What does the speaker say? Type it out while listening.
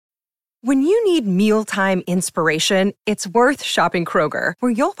When you need mealtime inspiration, it's worth shopping Kroger,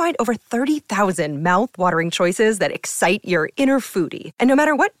 where you'll find over 30,000 mouth-watering choices that excite your inner foodie. And no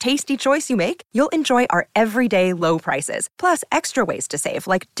matter what tasty choice you make, you'll enjoy our everyday low prices, plus extra ways to save,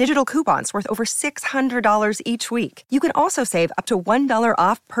 like digital coupons worth over $600 each week. You can also save up to $1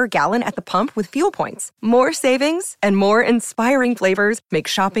 off per gallon at the pump with fuel points. More savings and more inspiring flavors make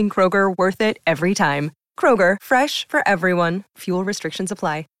shopping Kroger worth it every time. Kroger, fresh for everyone. Fuel restrictions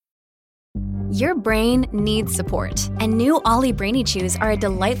apply. Your brain needs support, and new Ollie Brainy Chews are a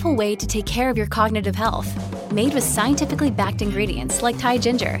delightful way to take care of your cognitive health. Made with scientifically backed ingredients like Thai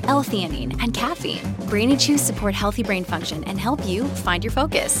ginger, L-theanine, and caffeine, Brainy Chews support healthy brain function and help you find your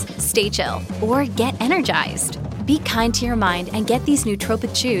focus, stay chill, or get energized. Be kind to your mind and get these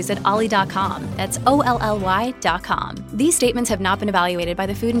nootropic chews at ollie.com. That's OLLY.com. These statements have not been evaluated by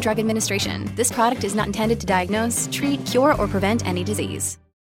the Food and Drug Administration. This product is not intended to diagnose, treat, cure, or prevent any disease.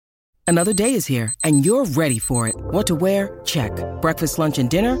 Another day is here, and you're ready for it. What to wear? Check. Breakfast, lunch, and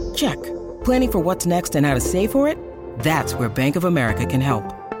dinner? Check. Planning for what's next and how to save for it? That's where Bank of America can help.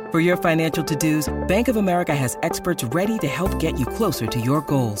 For your financial to-dos, Bank of America has experts ready to help get you closer to your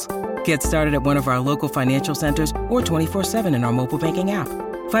goals. Get started at one of our local financial centers or 24/7 in our mobile banking app.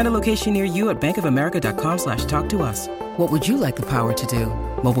 Find a location near you at bankofamerica.com/talktous. What would you like the power to do?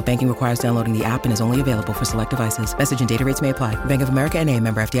 Mobile banking requires downloading the app and is only available for select devices. Message and data rates may apply. Bank of America N.A.,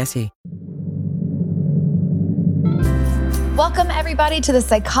 member FDIC. Welcome, everybody, to The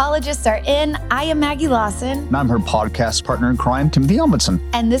Psychologists Are In. I am Maggie Lawson. And I'm her podcast partner in crime, Timothy Elmondson.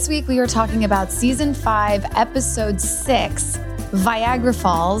 And this week we are talking about Season 5, Episode 6, Viagra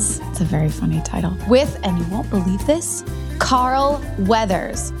Falls. It's a very funny title. With, and you won't believe this, Carl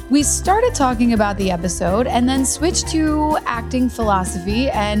Weathers. We started talking about the episode and then switched to acting philosophy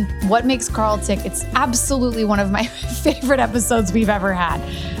and what makes Carl tick. It's absolutely one of my favorite episodes we've ever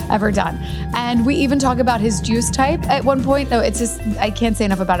done. And we even talk about his juice type at one point, though it's just, I can't say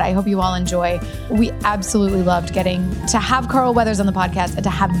enough about it. I hope you all enjoy. We absolutely loved getting to have Carl Weathers on the podcast and to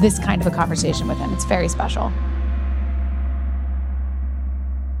have this kind of a conversation with him. It's very special.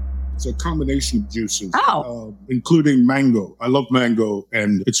 It's a combination of juices, including mango. I love mango,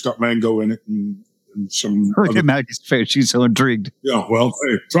 and it's got mango in it and some. Look at Maggie's face; she's so intrigued. Yeah, well,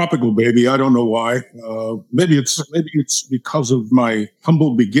 hey, tropical baby. I don't know why. Maybe it's because of my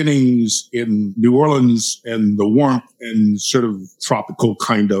humble beginnings in New Orleans and the warmth and sort of tropical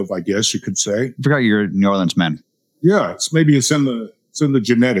kind of, I guess you could say. I forgot you're a New Orleans man. Yeah, it's in the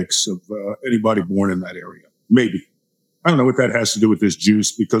genetics of anybody born in that area. Maybe. I don't know what that has to do with this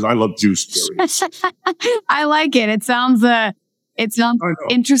juice because I love juice. I like it. It sounds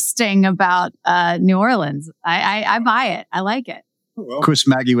interesting about New Orleans. I buy it. I like it. Well, of course,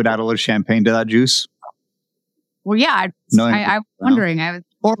 Maggie would add a little champagne to that juice. Well, yeah. I'm wondering.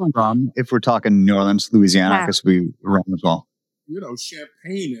 Or rum, if we're talking New Orleans, Louisiana, because we rum as well. You know,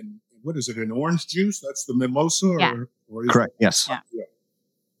 champagne and what is it? An orange juice? That's the mimosa? Yeah. Or correct. Yes. Yeah.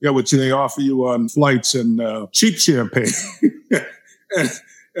 Yeah, which they offer you on flights and cheap champagne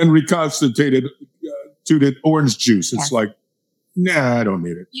and reconstituted orange juice. It's like, nah, I don't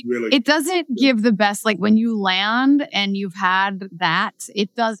need it. Really, it doesn't give the best. Like when you land and you've had that,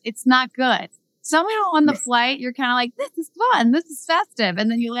 it's not good. Somehow on the flight, you're kind of like, this is fun, this is festive, and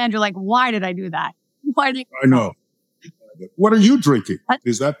then you land, you're like, why did I do that? I know. What are you drinking?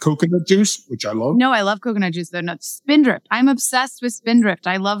 Is that coconut juice, which I love? No, I love coconut juice. They're not Spindrift. I'm obsessed with Spindrift.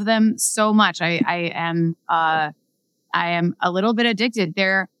 I love them so much. I am a little bit addicted.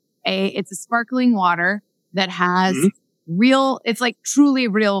 It's a sparkling water that has it's like truly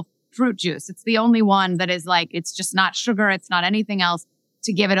real fruit juice. It's the only one that is like, it's just not sugar. It's not anything else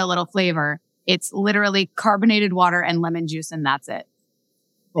to give it a little flavor. It's literally carbonated water and lemon juice, and that's it.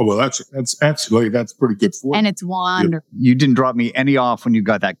 Oh, well, that's pretty good for you. And it's wonderful. You didn't drop me any off when you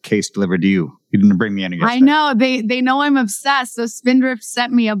got that case delivered to you. You didn't bring me any yesterday. I know. They know I'm obsessed. So Spindrift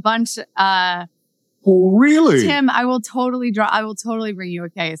sent me a bunch. Oh, really? Tim, I will totally bring you a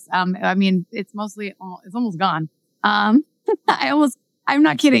case. I mean, it's almost gone. I'm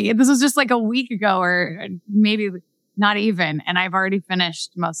not kidding. This was just like a week ago or maybe not even. And I've already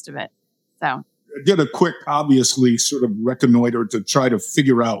finished most of it. So. I did a quick, obviously, sort of reconnoiter to try to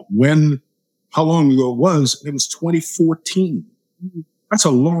figure out how long ago it was. It was 2014. That's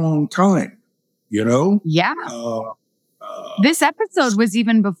a long time, you know? Yeah. This episode was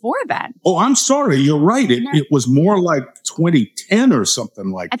even before then. Oh, I'm sorry. You're right. It was more like 2010 or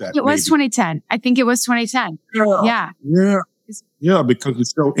something like that. It was 2010. I think it was 2010. Yeah. Yeah, because the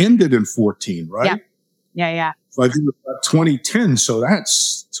show ended in 14, right? Yeah. So I think it was about 2010. So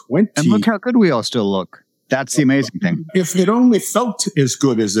that's 20. And look how good we all still look. That's the amazing thing. If it only felt as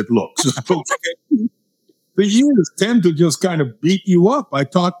good as it looks. The years tend to just kind of beat you up. I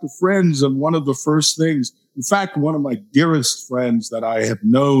talk to friends, and one of the first things, in fact, one of my dearest friends that I have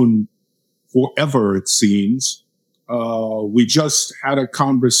known forever, it seems, we just had a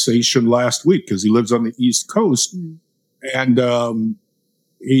conversation last week because he lives on the East Coast. And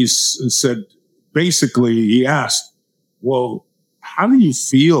he said, basically, he asked, well, how do you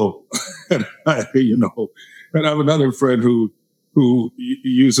feel? And I have another friend who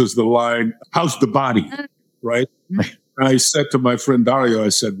uses the line, how's the body? Right? I said to my friend Dario, I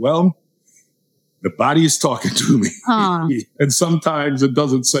said, well, the body is talking to me. And sometimes it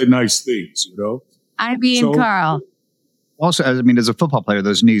doesn't say nice things, I mean, Carl. Also, as a football player,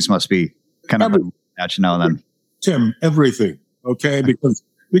 those knees must be kind of at you now and then. Tim, everything, okay?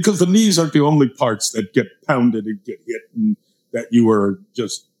 Because the knees aren't the only parts that get pounded and get hit and that you are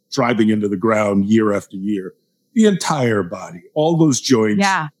just driving into the ground year after year. The entire body, all those joints,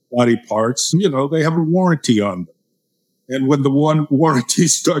 body parts, they have a warranty on them. And when the one warranty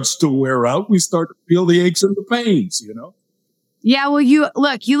starts to wear out, we start to feel the aches and the pains, Yeah, well, you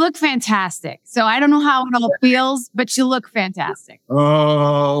look fantastic. So I don't know how it all feels, but you look fantastic.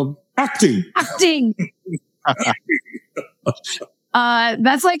 Acting.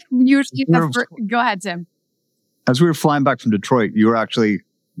 That's like usually go ahead, Tim. As we were flying back from Detroit, you were actually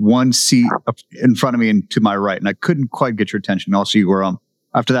one seat up in front of me and to my right, and I couldn't quite get your attention. Also, you were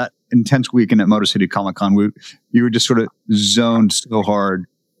after that intense weekend at Motor City Comic Con, you were just sort of zoned so hard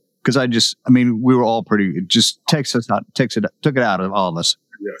because we were all pretty. It just took it out of all of us.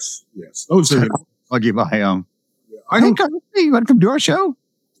 Yes. Those are. I'll give I don't. Hey, you want to come do our show?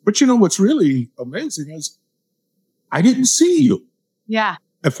 But what's really amazing is I didn't see you. Yeah.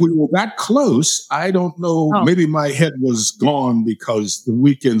 If we were that close, I don't know. Maybe my head was gone because the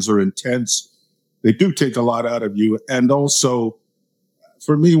weekends are intense. They do take a lot out of you. And also,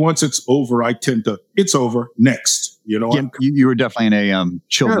 for me, once it's over, I tend to, it's over, next. You were definitely in a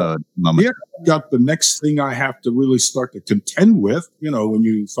chill mode moment. Yeah, I got the next thing I have to really start to contend with. When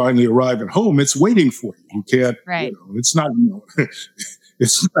you finally arrive at home, it's waiting for you. You can't, right. It's not,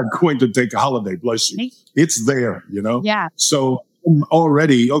 it's not going to take a holiday, bless you. It's there, Yeah. So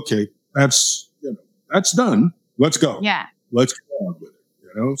already, okay, that's done. Let's go. Yeah. Let's go on with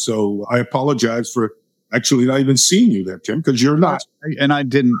it, So I apologize for actually not even seeing you there, Tim, because you're not. And I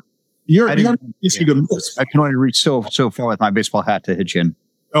didn't. You're not easy to miss. I can only reach so far with my baseball hat to hit you in.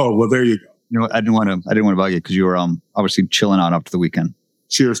 Oh, well, there you go. I didn't want to bug you because you were obviously chilling out after the weekend.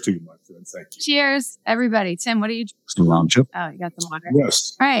 Cheers to you, my friend. Thank you. Cheers, everybody. Tim, what are you drinking? Oh, you got some water.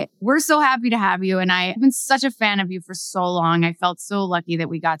 Yes. All right. We're so happy to have you. And I've been such a fan of you for so long. I felt so lucky that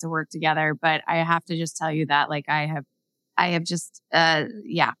we got to work together. But I have to just tell you that, I have just,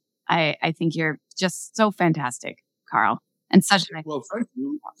 I think you're just so fantastic, Carl. And such a nice. Well, thank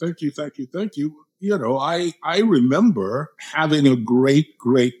you. I remember having a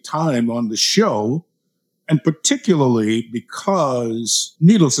great time on the show. And particularly because,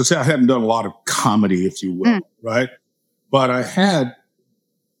 needless to say, I hadn't done a lot of comedy, if you will, right? But I had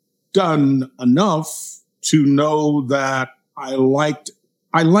done enough to know that I liked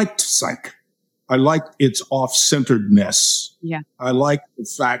Psych. I liked its off-centeredness. Yeah. I liked the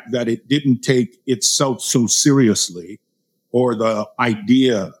fact that it didn't take itself so seriously or the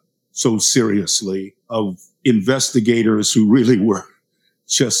idea so seriously of investigators who really were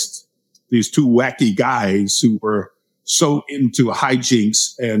just these two wacky guys who were so into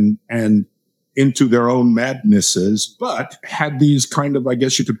hijinks and into their own madnesses, but had these kind of, I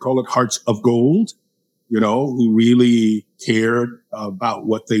guess you could call it hearts of gold, who really cared about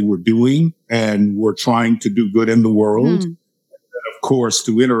what they were doing and were trying to do good in the world. And of course,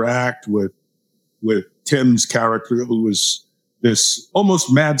 to interact with Tim's character, who was this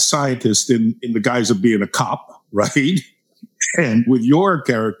almost mad scientist in the guise of being a cop, right? And with your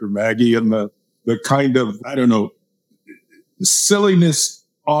character, Maggie, and the kind of, I don't know, silliness,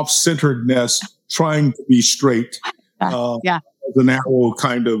 off-centeredness, trying to be straight. The narrow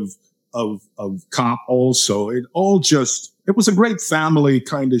kind of cop also. It was a great family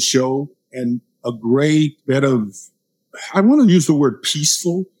kind of show and a great bit of, I want to use the word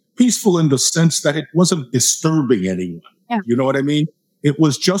peaceful in the sense that it wasn't disturbing anyone. Yeah. You know what I mean? It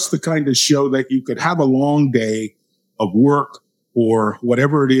was just the kind of show that you could have a long day of work or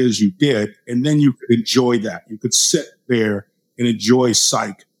whatever it is you did, and then you could enjoy that. You could sit there and enjoy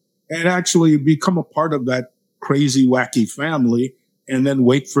Psych and actually become a part of that crazy, wacky family and then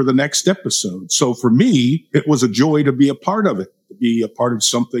wait for the next episode. So for me, it was a joy to be a part of it, to be a part of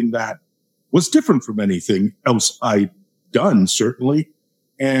something that was different from anything else I'd done, certainly.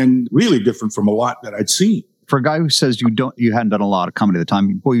 and really different from a lot that I'd seen. For a guy who says you hadn't done a lot of comedy at the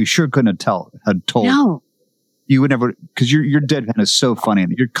time, boy, you sure couldn't have told. No. You would never, because your deadpan is so funny.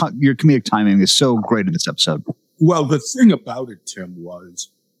 And your comedic timing is so great in this episode. Well, the thing about it, Tim, was,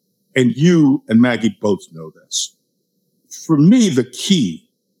 and you and Maggie both know this, for me, the key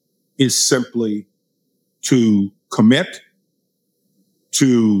is simply to commit,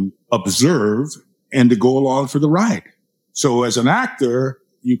 to observe, and to go along for the ride. So as an actor,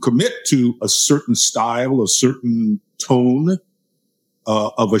 you commit to a certain style, a certain tone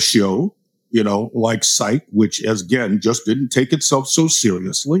of a show, like Sight, which, as again, just didn't take itself so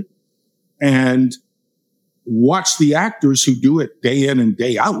seriously. And watch the actors who do it day in and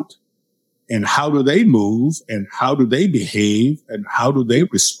day out. And how do they move? And how do they behave? And how do they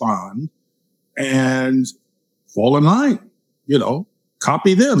respond? And fall in line,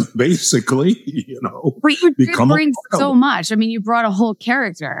 copy them, basically, But you did bring so much. I mean, you brought a whole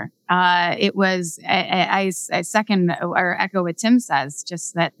character. It was, I second or echo what Tim says,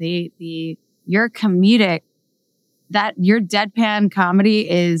 just that your comedic, that your deadpan comedy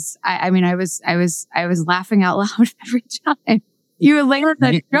is, I was laughing out loud every time. You landed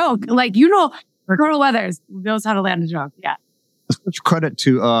that joke. Like, Colonel Weathers knows how to land a joke. Yeah. Such credit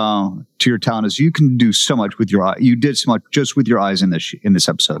to your talent is you can do so much with your eye. You did so much just with your eyes in this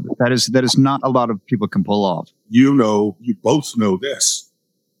episode. That is not a lot of people can pull off. You both know this.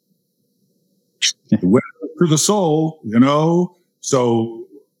 Went through the soul, So,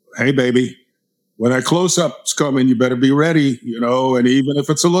 hey, baby, when that close-up's coming, you better be ready, And even if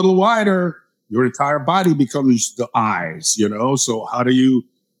it's a little wider, your entire body becomes the eyes, So how do you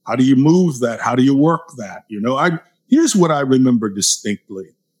move that? How do you work that? Here's what I remember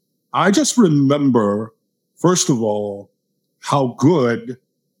distinctly. I just remember, first of all, how good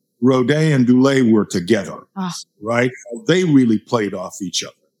Rodet and Dulé were together, right? How they really played off each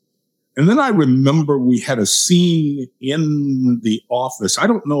other. And then I remember we had a scene in the office. I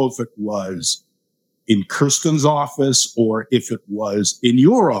don't know if it was in Kirsten's office or if it was in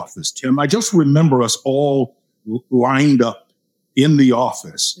your office, Tim. I just remember us all lined up in the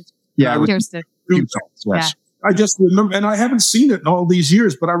office. Yeah, Kirsten. Yeah. I just remember, and I haven't seen it in all these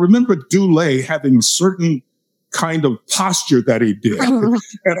years, but I remember Dulé having a certain kind of posture that he did. And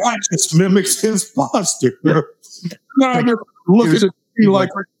I just mimicked his posture. And I remember looking at me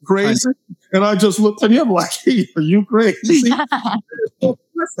like crazy. And I just looked at him like, hey, are you crazy?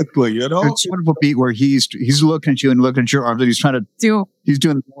 Perfectly, It's a wonderful beat where he's looking at you and looking at your arms, and he's trying to he's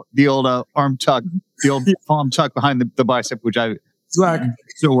doing the old arm tuck, the old palm tuck behind the bicep, which I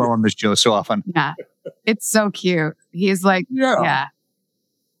so well on this show so often. Yeah, it's so cute. He's like, yeah.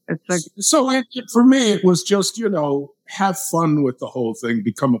 It's like, so for me, it was just have fun with the whole thing,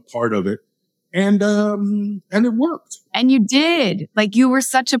 become a part of it, and it worked. And you did. Like, you were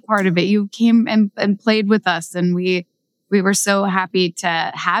such a part of it. You came and played with us, and we were so happy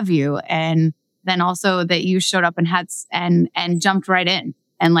to have you. And then also that you showed up and jumped right in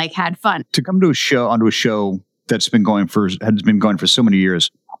and like had fun. To come to onto a show that's been going for so many years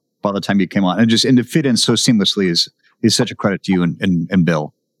by the time you came on, and to fit in so seamlessly is such a credit to you and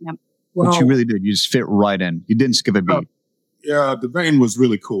Bill. Yep. Well, which you really did. You just fit right in. You didn't skip a beat. Yeah, Devane was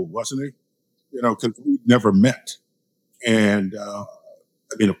really cool, wasn't he? Because we never met. And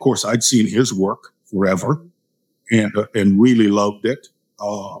of course, I'd seen his work forever. And really loved it,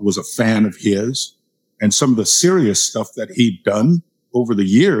 was a fan of his. And some of the serious stuff that he'd done over the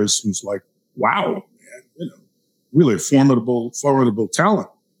years was like, wow, man, really a formidable talent.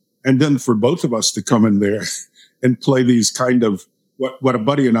 And then for both of us to come in there and play these kind of, what a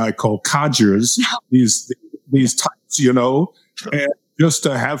buddy and I call codgers, these types, and just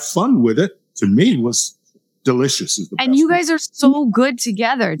to have fun with it, to me was delicious. And you guys are so good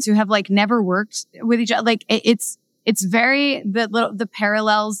together to have like never worked with each other. Like it's very the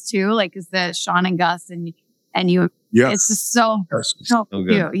parallels too, like is the Sean and Gus and you. Yeah, it's just so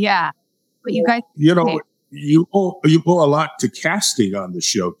cute. Yeah, but you guys, you owe a lot to casting on the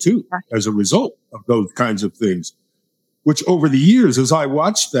show too, as a result of those kinds of things. Which over the years, as I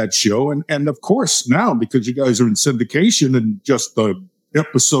watched that show, and of course now because you guys are in syndication and just the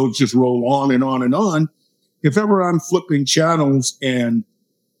episodes just roll on and on and on. If ever I'm flipping channels, that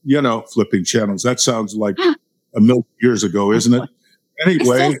sounds like a million years ago, isn't it?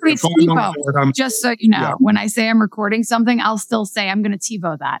 Anyway, just so you know, when I say I'm recording something, I'll still say I'm going to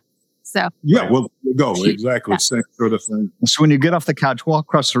TiVo that. So well, go exactly same sort of thing. So when you get off the couch, walk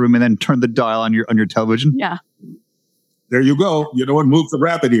across the room, and then turn the dial on your television. Yeah, there you go. And move the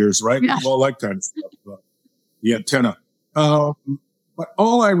rabbit ears, right? Yeah. All that kind of stuff. The antenna. But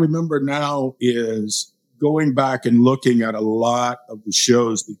all I remember now is going back and looking at a lot of the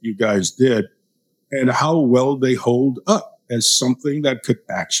shows that you guys did and how well they hold up as something that could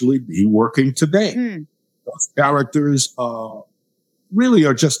actually be working today. Those characters really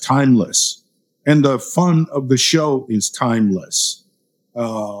are just timeless. And the fun of the show is timeless.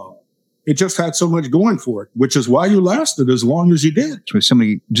 It just had so much going for it, which is why you lasted as long as you did. With so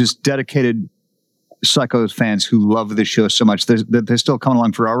many just dedicated Psycho fans who love this show so much that they're still coming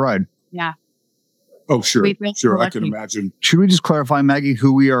along for our ride. Yeah. Oh, sure. Sure, I lucky. can imagine. Should we just clarify, Maggie,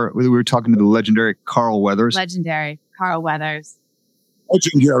 who we are? We were talking to the legendary Carl Weathers. Legendary Carl Weathers.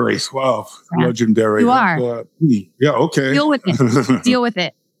 Legendary. Wow. Yeah. Legendary. You are. Yeah, okay. Deal with it. Deal with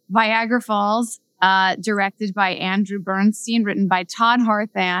it. Viagra Falls, directed by Andrew Bernstein, written by Todd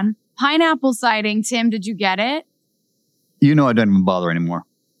Harthan. Pineapple sighting. Tim, did you get it? You know I don't even bother anymore.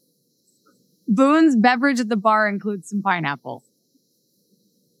 Boone's beverage at the bar includes some pineapple.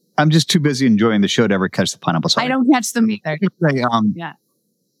 I'm just too busy enjoying the show to ever catch the pineapple side. I don't catch them either. Yeah.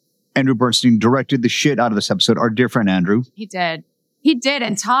 Andrew Bernstein directed the shit out of this episode. Our dear friend Andrew. He did.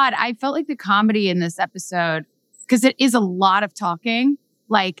 And Todd, I felt like the comedy in this episode, because it is a lot of talking,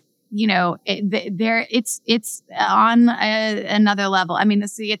 like, you know, it's on another level. I mean,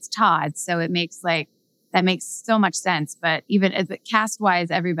 it's Todd, so that makes so much sense. But even as cast wise,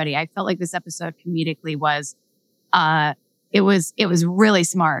 everybody, I felt like this episode comedically was, it was really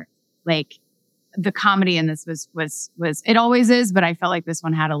smart. Like the comedy in this was it always is, but I felt like this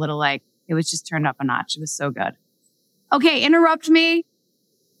one had a little, like, it was just turned up a notch. It was so good. Okay, interrupt me.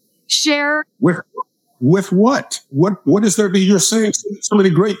 Share. With what? What is there to be? You're saying so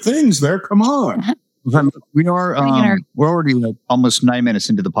many great things there. Come on. We are we're already like almost 9 minutes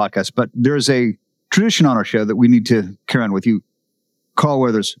into the podcast, but there's a tradition on our show that we need to carry on with you. Carl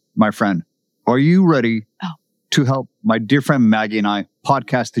Weathers, my friend, are you ready to help my dear friend Maggie and I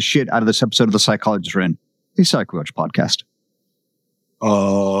podcast the shit out of this episode of The Psychologist are in, a Psycho Coach podcast?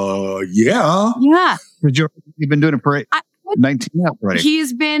 Yeah. Yeah. You've been doing it for 19 already.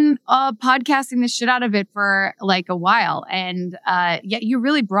 He's been podcasting the shit out of it for like a while. And yeah, you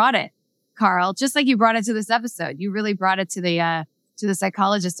really brought it, Carl. Just like you brought it to this episode. You really brought it to the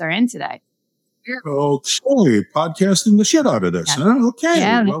Psychologists Are In today. Okay. Podcasting the shit out of this. Yeah. Huh? Okay.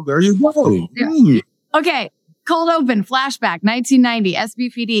 Yeah. Well, there you go. Yeah. Okay. Cold open, flashback, 1990,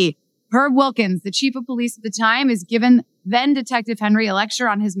 SBPD. Herb Wilkins, the chief of police at the time, is given then Detective Henry a lecture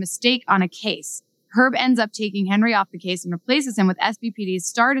on his mistake on a case. Herb ends up taking Henry off the case and replaces him with SBPD's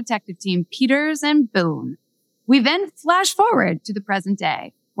star detective team, Peters and Boone. We then flash forward to the present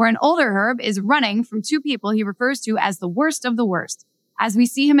day, where an older Herb is running from two people he refers to as the worst of the worst. As we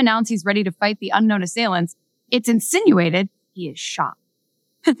see him announce he's ready to fight the unknown assailants, it's insinuated he is shot.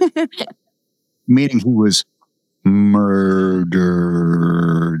 Meaning he was murdered.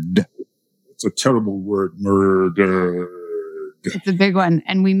 It's a terrible word, murdered. It's a big one,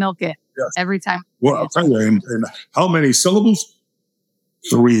 and we milk it every time. Well, I'll tell you, and how many syllables?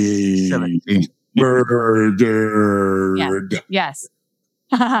 3. 17. Murdered. Yes.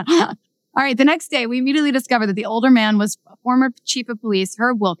 All right. The next day, we immediately discover that the older man was former chief of police,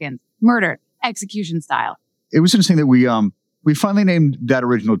 Herb Wilkins, murdered, execution style. It was interesting that we finally named that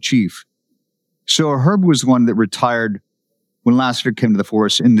original chief. So Herb was the one that retired when Lassiter came to the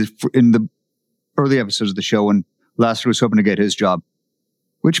force in the early episodes of the show when Lassiter was hoping to get his job.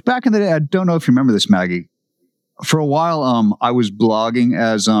 Which back in the day, I don't know if you remember this, Maggie. For a while, I was blogging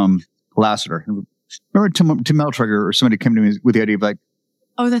as Lassiter. Remember Tim Meltrigger or somebody came to me with the idea of like,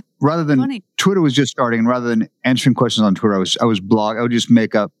 that's rather than funny. Twitter was just starting, and rather than answering questions on Twitter, I would just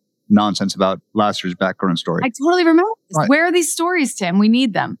make up nonsense about Lassiter's background story. I totally remember this. Right. Where are these stories, Tim? We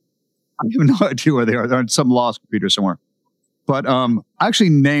need them. I have no idea where they are. They're on some lost computer somewhere. But I actually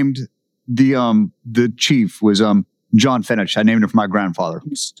named the chief was John Fenich. I named him for my grandfather.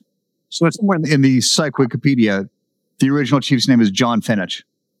 So it's somewhere in the Psych Wikipedia. The original chief's name is John Fenich.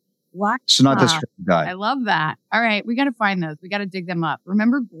 What? So not this guy. I love that. All right. We got to find those. We got to dig them up.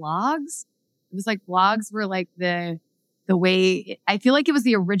 Remember blogs? It was like blogs were like the way, I feel like it was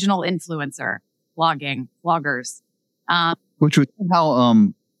the original influencer bloggers. Which was how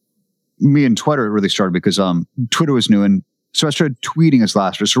me and Twitter really started because Twitter was new. And so I started tweeting as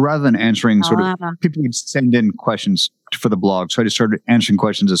Lassiter. So rather than answering people would send in questions for the blog. So I just started answering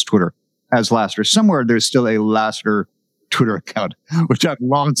questions as Twitter, as Lassiter. Somewhere there's still a Lassiter Twitter account, which I've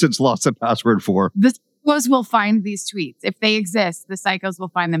long since lost the password for. The psychos will find these tweets. If they exist, the psychos will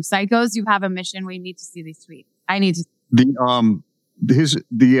find them. Psychos, you have a mission. We need to see these tweets. I need to.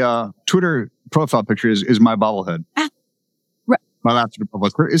 The Twitter profile picture is my bobblehead. My Lassiter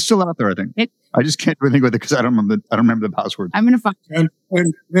public it's still out there, I think. I just can't do anything with it because I don't remember the password. I'm going to find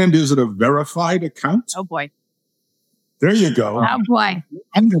and is it a verified account? Oh boy. There you go. Oh boy. I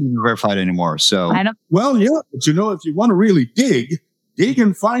haven't been verified anymore. So well, yeah, but if you want to really dig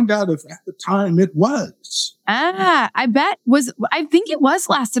and find out if at the time it was. I think it was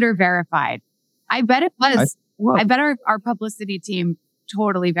Lassiter verified. I bet it was. I bet our publicity team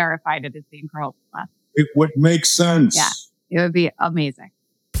totally verified it as being Carl. It would make sense. Yeah, it would be amazing.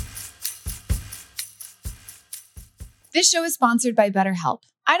 This show is sponsored by BetterHelp.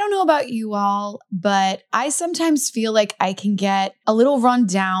 I don't know about you all, but I sometimes feel like I can get a little run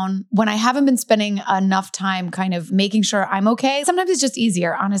down when I haven't been spending enough time kind of making sure I'm okay. Sometimes it's just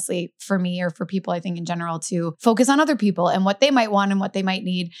easier, honestly, for me or for people, I think in general, to focus on other people and what they might want and what they might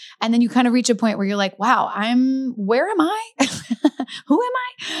need. And then you kind of reach a point where you're like, wow, where am I? Who am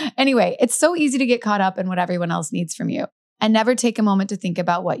I? Anyway, it's so easy to get caught up in what everyone else needs from you and never take a moment to think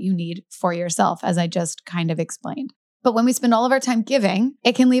about what you need for yourself, as I just kind of explained. But when we spend all of our time giving,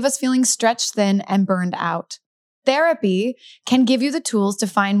 it can leave us feeling stretched thin and burned out. Therapy can give you the tools to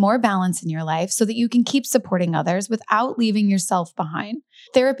find more balance in your life so that you can keep supporting others without leaving yourself behind.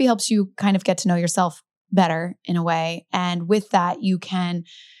 Therapy helps you kind of get to know yourself better in a way. And with that, you can,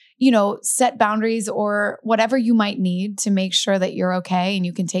 set boundaries or whatever you might need to make sure that you're okay and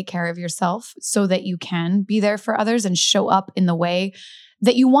you can take care of yourself so that you can be there for others and show up in the way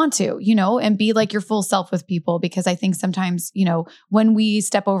that you want to, and be like your full self with people. Because I think sometimes, when we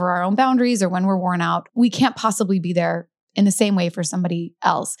step over our own boundaries or when we're worn out, we can't possibly be there in the same way for somebody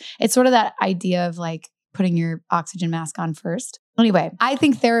else. It's sort of that idea of like putting your oxygen mask on first. Anyway, I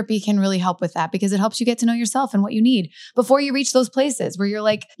think therapy can really help with that because it helps you get to know yourself and what you need before you reach those places where you're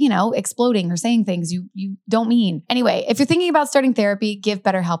like, exploding or saying things you don't mean. Anyway, if you're thinking about starting therapy, give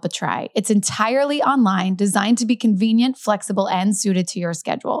BetterHelp a try. It's entirely online, designed to be convenient, flexible, and suited to your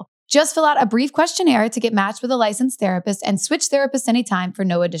schedule. Just fill out a brief questionnaire to get matched with a licensed therapist and switch therapists anytime for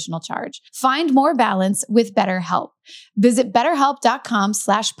no additional charge. Find more balance with BetterHelp. Visit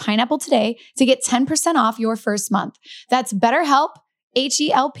BetterHelp.com/pineapple today to get 10% off your first month. That's BetterHelp,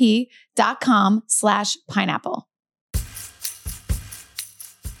 HELP.com/pineapple.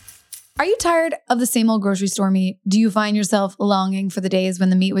 Are you tired of the same old grocery store meat? Do you find yourself longing for the days when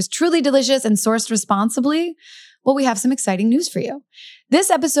the meat was truly delicious and sourced responsibly? Well, we have some exciting news for you. This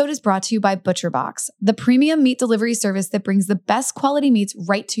episode is brought to you by ButcherBox, the premium meat delivery service that brings the best quality meats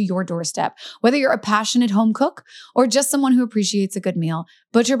right to your doorstep. Whether you're a passionate home cook or just someone who appreciates a good meal,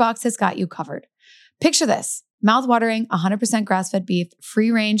 ButcherBox has got you covered. Picture this: mouth-watering, 100% grass-fed beef,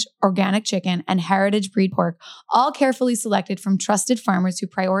 free-range, organic chicken, and heritage breed pork, all carefully selected from trusted farmers who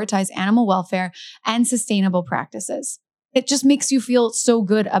prioritize animal welfare and sustainable practices. It just makes you feel so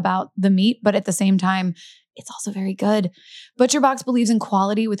good about the meat, but at the same time, it's also very good. ButcherBox believes in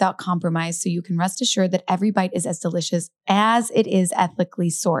quality without compromise, so you can rest assured that every bite is as delicious as it is ethically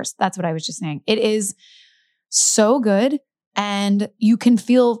sourced. That's what I was just saying. It is so good, and you can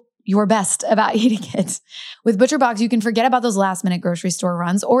feel your best about eating it. With ButcherBox, you can forget about those last-minute grocery store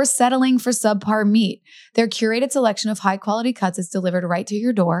runs or settling for subpar meat. Their curated selection of high-quality cuts is delivered right to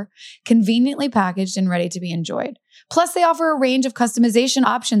your door, conveniently packaged and ready to be enjoyed. Plus, they offer a range of customization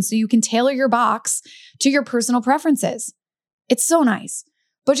options so you can tailor your box to your personal preferences. It's so nice.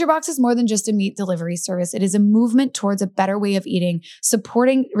 ButcherBox is more than just a meat delivery service. It is a movement towards a better way of eating,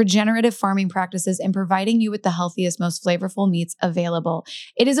 supporting regenerative farming practices, and providing you with the healthiest, most flavorful meats available.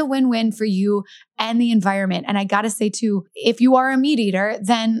 It is a win-win for you and the environment. And I got to say too, if you are a meat eater,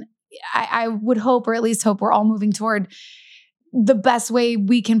 then I would hope, or at least hope, we're all moving toward the best way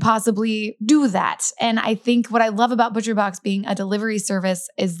we can possibly do that. And I think what I love about ButcherBox being a delivery service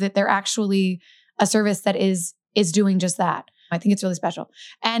is that they're actually a service that is doing just that. I think it's really special.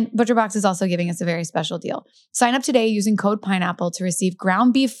 And ButcherBox is also giving us a very special deal. Sign up today using code PINEAPPLE to receive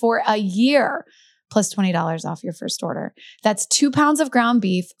ground beef for a year, plus $20 off your first order. That's 2 pounds of ground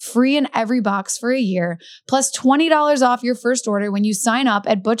beef, free in every box for a year, plus $20 off your first order when you sign up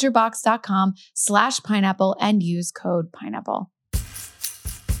at butcherbox.com/pineapple and use code PINEAPPLE.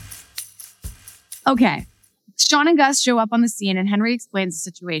 Okay. Sean and Gus show up on the scene and Henry explains the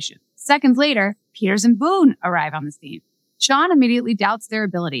situation. Seconds later, Peters and Boone arrive on the scene. Sean immediately doubts their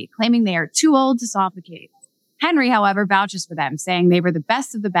ability, claiming they are too old to solve the case. Henry, however, vouches for them, saying they were the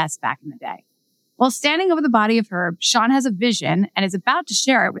best of the best back in the day. While standing over the body of Herb, Sean has a vision and is about to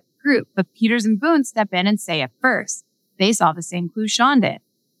share it with the group, but Peters and Boone step in and say it first. They saw the same clue Sean did.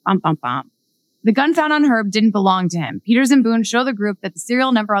 Bum, bum, bum. The gun found on Herb didn't belong to him. Peters and Boone show the group that the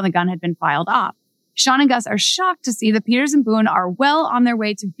serial number on the gun had been filed off. Sean and Gus are shocked to see that Peters and Boone are well on their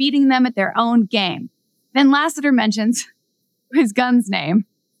way to beating them at their own game. Then Lassiter mentions his gun's name.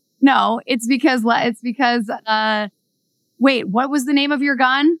 No, it's because, wait, what was the name of your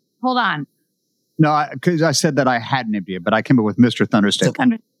gun? Hold on. No, because I said that I had an idea, but I came up with Mr. Thunderstick.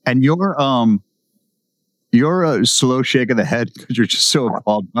 And you're a slow shake of the head because you're just so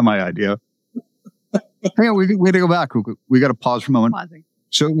appalled by my idea. Hang on, we got to go back. We got to pause for a moment. Pausing.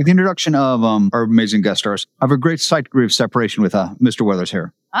 So with the introduction of our amazing guest stars, I have a great slight degree of separation with Mr. Weathers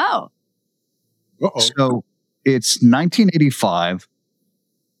here. Oh. Uh-oh. So it's 1985.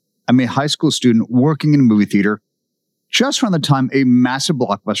 I'm a high school student working in a movie theater. Just around the time a massive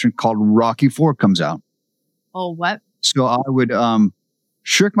blockbuster called Rocky IV comes out. Oh, what? So I would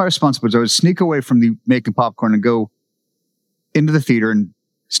shirk my responsibilities. I would sneak away from the making popcorn and go into the theater and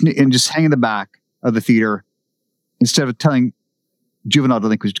just hang in the back of the theater instead of telling juvenile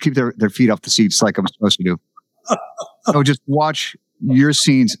delinquents to keep their feet off the seats like I'm supposed to do. I would just watch your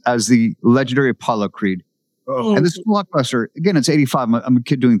scenes as the legendary Apollo Creed. Oh. And this blockbuster, again, it's 85. I'm a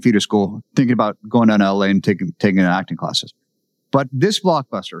kid doing theater school, thinking about going down to LA and taking acting classes. But this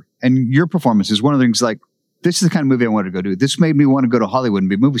blockbuster and your performance is one of the things like, this is the kind of movie I wanted to go do. This made me want to go to Hollywood and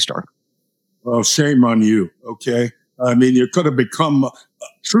be a movie star. Well, shame on you. Okay. I mean, you could have become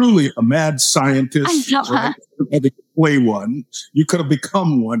truly a mad scientist. Right? You had to play one. You could have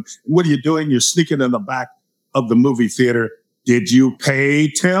become one. What are you doing? You're sneaking in the back of the movie theater. Did you pay,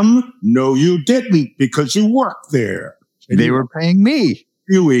 Tim? No, you didn't, because you worked there. And they were paying me.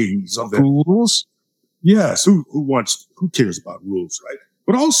 Viewings of the rules. Yes. Who cares about rules, right?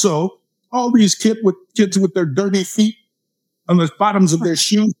 But also all these kids with their dirty feet on the bottoms of their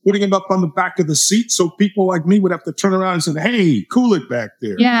shoes, putting it up on the back of the seat. So people like me would have to turn around and say, hey, cool it back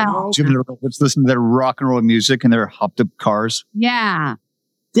there. Yeah. You know? Let's listen to their rock and roll music and their hopped up cars. Yeah.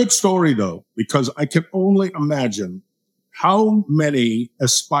 Good story, though, because I can only imagine how many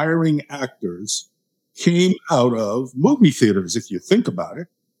aspiring actors came out of movie theaters, if you think about it,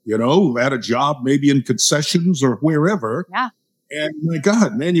 you know, had a job maybe in concessions or wherever. Yeah. And my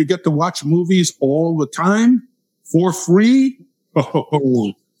God, man, you get to watch movies all the time for free.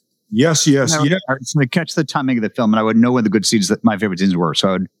 Oh, yes. So I catch the timing of the film and I would know when the good scenes that my favorite scenes were. So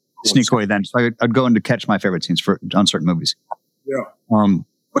I would sneak away then. So I'd go in to catch my favorite scenes on certain movies. Yeah.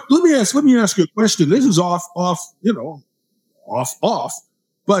 But let me ask you a question. This is off,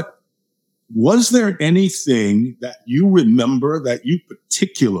 but was there anything that you remember that you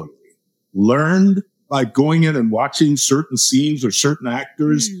particularly learned by going in and watching certain scenes or certain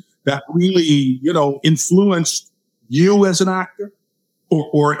actors that really, influenced you as an actor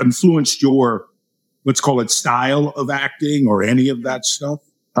or influenced your, let's call it style of acting or any of that stuff?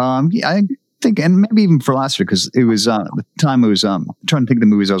 Yeah, I think, and maybe even for last year, because it was, at the time it was, I'm trying to think of the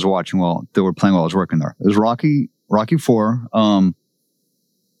movies I was watching they were playing while I was working there. It was Rocky IV,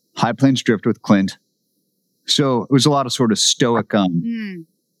 High Plains Drift with Clint. So it was a lot of sort of stoic, stoic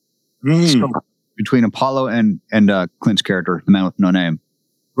between Apollo and Clint's character, the man with no name.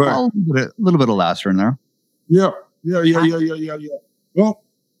 Right. A little bit of laughter in there. Yeah. Well,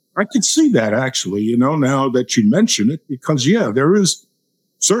 I could see that actually, now that you mention it, because there is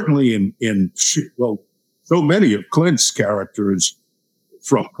certainly so many of Clint's characters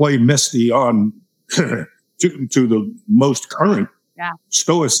from Play Misty on to the most current. Yeah.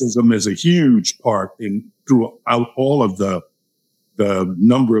 Stoicism is a huge part throughout all of the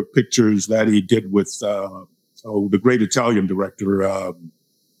number of pictures that he did with the great Italian director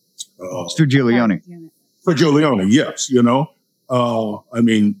Stu Giuliani. For Giuliani, yes, I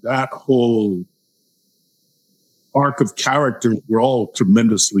mean, that whole arc of characters were all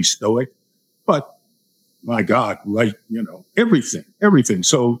tremendously stoic, but my God, right? Everything.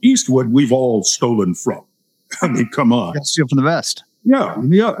 So Eastwood, we've all stolen from. I mean, come on. Steal from the best. Yeah.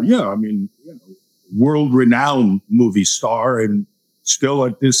 I mean, world-renowned movie star and still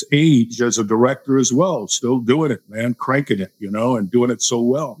at this age as a director as well, still doing it, man, cranking it, and doing it so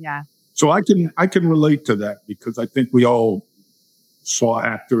well. Yeah. So I can relate to that because I think we all saw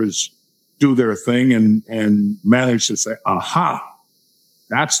actors do their thing and manage to say, aha,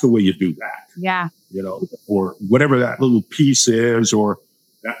 that's the way you do that. Yeah. Or whatever that little piece is, or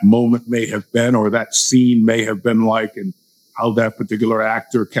that moment may have been, or that scene may have been like, and how that particular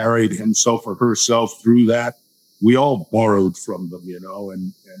actor carried himself or herself through that. We all borrowed from them,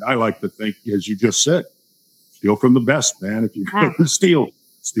 and I like to think, as you just said, steal from the best, man. If you're going to steal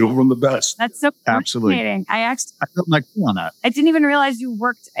from the best. That's so absolutely. I felt like on that. I didn't even realize you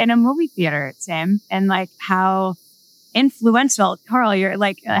worked in a movie theater, Tim, and like how influential, Carl, you're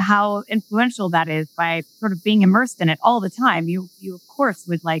like how influential that is by sort of being immersed in it all the time. You of course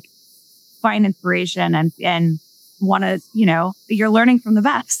would like find inspiration and want to, you're learning from the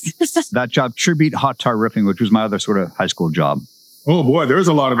best. That job sure beat hot tar ripping, which was my other sort of high school job. Oh boy, there's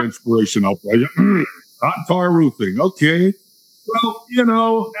a lot of inspiration out there. Hot tar roofing. Okay. Well,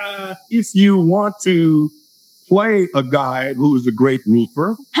 if you want to play a guy who is a great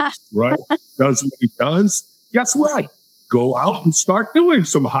roofer, right? Does what he does. Guess what? Go out and start doing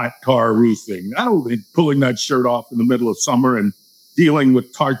some hot tar roofing. I don't mean pulling that shirt off in the middle of summer and dealing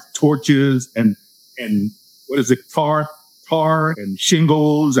with torches and what is it? Tar and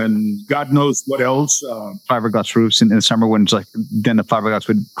shingles and God knows what else. Fiberglass roofs in the summer when it's like, then the fiberglass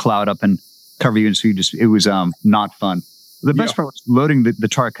would cloud up and cover you. And so it was not fun. The best part was loading the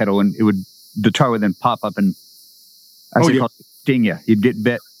tar kettle, and the tar would then pop up and, as they call it, sting you. You'd get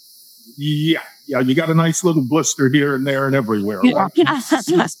bit. Yeah. You got a nice little blister here and there and everywhere. Right?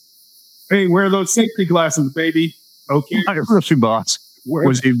 Hey, wear those safety glasses, baby. Okay. My roofing boss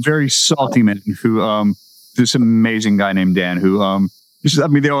was a very salty man who, this amazing guy named Dan who,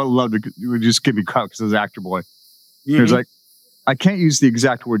 they all loved it. He would just give me crap because I was an actor boy. Mm-hmm. He was like, I can't use the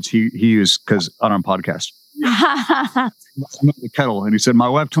exact words he used because on our podcast. The kettle. And he said, my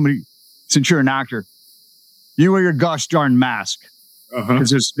wife told me, since you're an actor, you wear your gosh darn mask.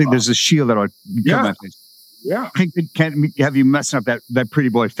 Because there's a shield that would come at me. Yeah. Can't have you messing up that pretty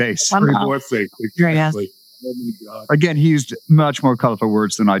boy face. Pretty boy face. Exactly. Oh my God. Again, he used much more colorful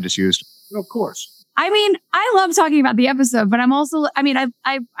words than I just used. Of course. I mean, I love talking about the episode, but I'm also,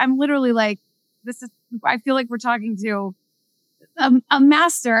 I'm literally like, I feel like we're talking to a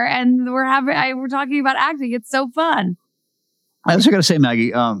master, and we're talking about acting. It's so fun. I also got to say,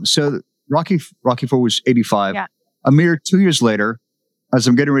 Maggie, so Rocky IV was 85. Yeah. A mere 2 years later, as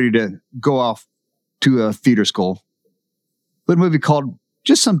I'm getting ready to go off to a theater school,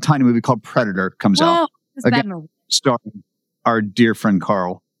 some tiny movie called Predator comes out. Again, starring our dear friend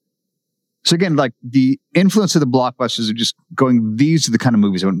Carl. So again, like the influence of the blockbusters are just going, these are the kind of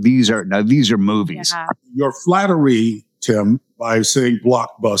movies. These are movies. Yeah. Your flattery, Tim, by saying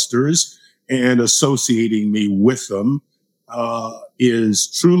blockbusters and associating me with them is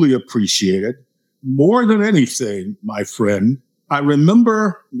truly appreciated. More than anything, my friend, I'm going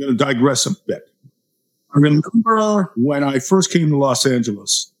to digress a bit. I remember when I first came to Los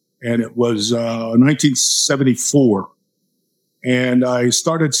Angeles, and it was 1974. And I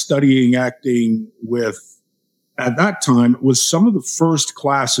started studying acting at that time, it was some of the first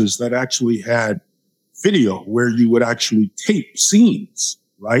classes that actually had video where you would actually tape scenes,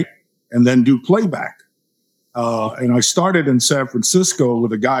 right? And then do playback. And I started in San Francisco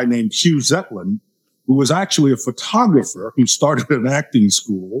with a guy named Hugh Zetlin, who was actually a photographer who started an acting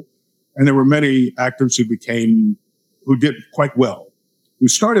school. And there were many actors who did quite well. We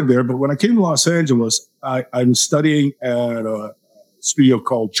started there, but when I came to Los Angeles, I was studying at a studio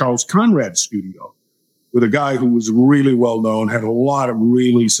called Charles Conrad's Studio with a guy who was really well known, had a lot of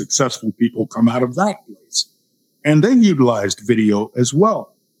really successful people come out of that place. And they utilized video as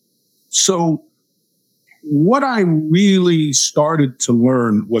well. So what I really started to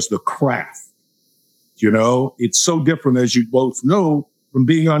learn was the craft. It's so different, as you both know, from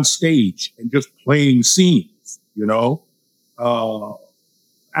being on stage and just playing scenes,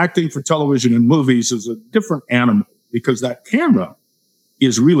 acting for television and movies is a different animal because that camera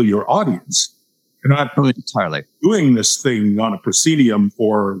is really your audience. You're not entirely doing this thing on a proscenium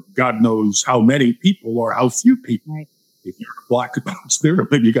for God knows how many people or how few people. Right. If you're a black box theater,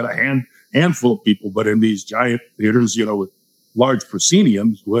 maybe you got a handful of people, but in these giant theaters, with large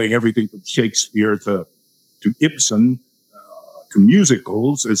prosceniums, weighing everything from Shakespeare to Ibsen, to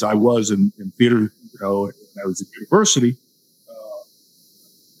musicals, as I was in theater, when I was at university,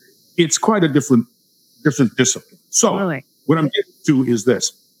 it's quite a different discipline. So Really? What I'm getting to is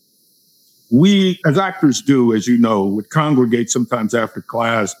this. We, as actors do, as you know, would congregate sometimes after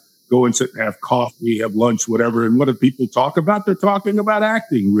class, go and sit and have coffee, have lunch, whatever. And what do people talk about? They're talking about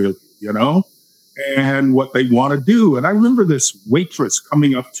acting, really, and what they want to do. And I remember this waitress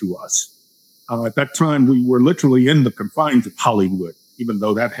coming up to us. At that time, we were literally in the confines of Hollywood, even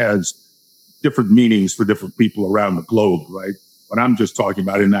though that has different meanings for different people around the globe, right? But I'm just talking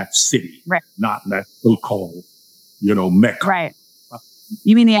about in that city, right? Not in that so-called, Mecca. Right.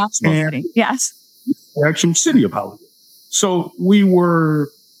 You mean the actual city? Yes. The actual city of Hollywood. So we were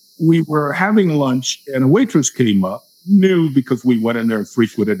having lunch, and a waitress came up, knew because we went in there and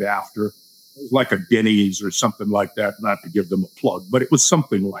frequented after. It was like a Denny's or something like that, not to give them a plug, but it was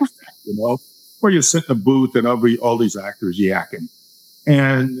something like that, where you sit in a booth and all these actors yakking.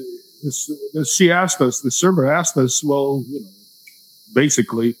 And she asked us, the server asked us, well,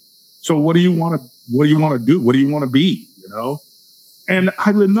 basically, so what do you want to do? What do you want to be? And I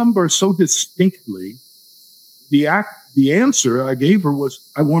remember so distinctly the answer I gave her was,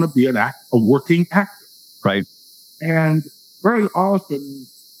 I want to be a working actor. Right. And very often,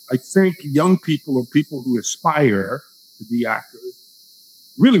 I think young people or people who aspire to be actors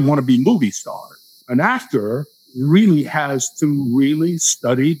really want to be movie stars. An actor really has to really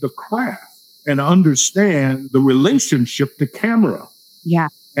study the craft and understand the relationship to camera. Yeah.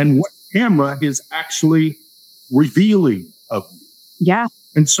 And what camera is actually revealing of you. Yeah.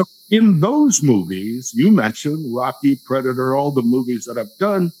 And so in those movies, you mentioned Rocky, Predator, all the movies that I've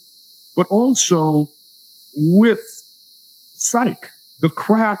done, but also with Psych, the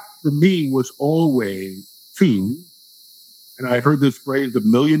craft for me was always to, and I heard this phrase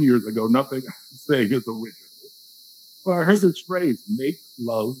 1,000,000 years ago, nothing I'm saying is original, but I heard this phrase, make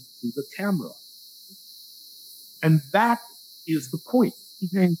love to the camera. And that is the point.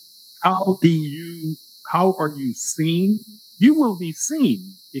 Mm-hmm. How are you seen? You will be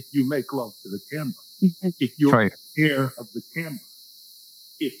seen if you make love to the camera. Mm-hmm. If you're Right. aware of the camera.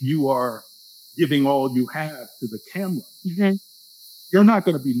 If you are giving all you have to the camera. Mm-hmm. You're not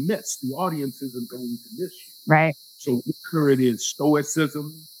going to be missed. The audience isn't going to miss you. Right. So whether it is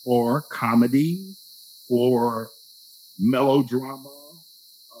stoicism or comedy or melodrama,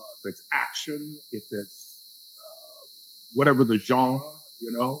 if it's action, if it's whatever the genre,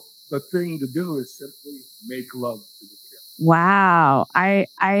 the thing to do is simply make love to the camera. Wow. I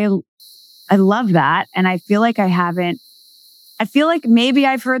love that. And I feel like I feel like maybe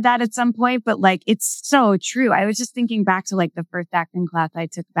I've heard that at some point, but like, it's so true. I was just thinking back to like the first acting class I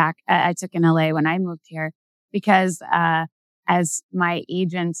took in LA when I moved here, because, as my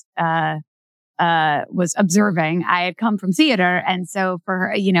agent, was observing, I had come from theater. And so for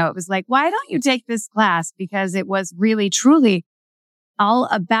her, it was like, why don't you take this class? Because it was really, truly all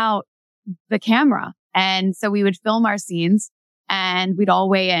about the camera. And so we would film our scenes and we'd all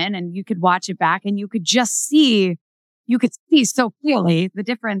weigh in and you could watch it back and you could see so clearly the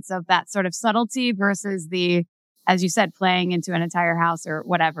difference of that sort of subtlety versus the, as you said, playing into an entire house or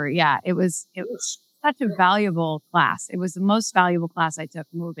whatever. Yeah, it was such a valuable class. It was the most valuable class I took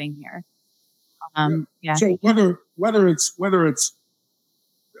moving here. Yeah. So whether it's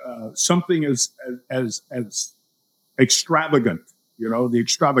something as extravagant, the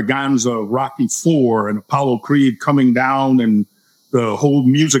extravaganza of Rocky IV and Apollo Creed coming down and the whole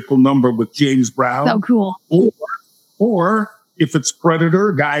musical number with James Brown. So cool. Or if it's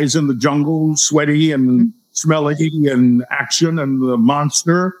Predator, guys in the jungle, sweaty and smelly and action and the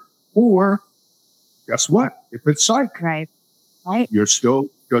monster. Or guess what? If it's Psych, right, you're still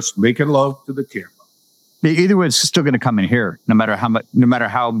just making love to the camera. Either way, it's still going to come in here, no matter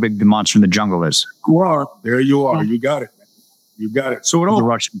how big the monster in the jungle is. There you are. You got it. You got it. So the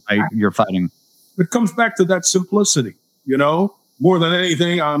Russian fight you're fighting. It comes back to that simplicity, More than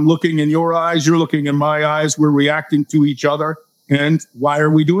anything, I'm looking in your eyes, you're looking in my eyes, we're reacting to each other. And why are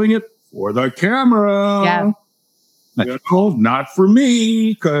we doing it? For the camera. Yeah. Not for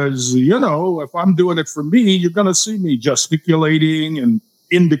me, because, if I'm doing it for me, you're going to see me gesticulating and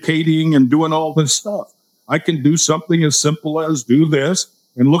indicating and doing all this stuff. I can do something as simple as do this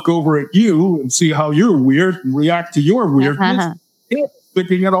and look over at you and see how you're weird and react to your weirdness.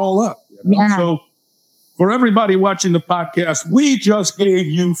 Picking it all up. Yeah. So for everybody watching the podcast, we just gave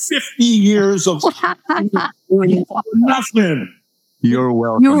you 50 years of nothing. You're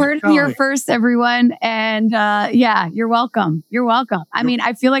welcome. You heard it here first, everyone. And you're welcome. You're welcome. I mean,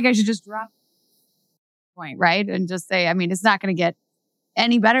 I feel like I should just drop the point, right? And just say, it's not going to get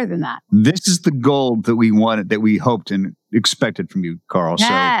any better than that. This is the gold that we wanted, that we hoped and expected from you, Carl.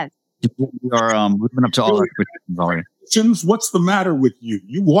 Yes. So we are living up to all our expectations already. What's the matter with you?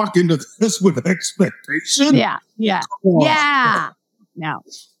 You walk into this with an expectation? Yeah. No.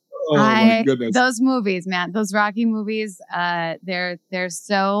 Oh my goodness. Those movies, man, those Rocky movies, they're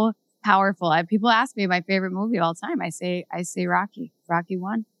so powerful. People ask me my favorite movie of all time. I say Rocky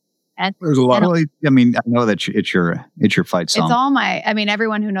 1. And there's a lot. I know that it's your fight song. It's all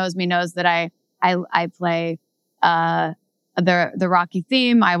everyone who knows me knows that I play the Rocky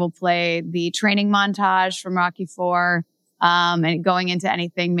theme. I will play the training montage from Rocky IV, and going into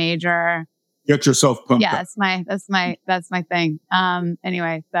anything major. Get yourself pumped up. That's my thing.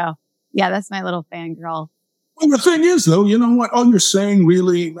 Anyway, so that's my little fangirl. Well, the thing is, though, you know what? All you're saying,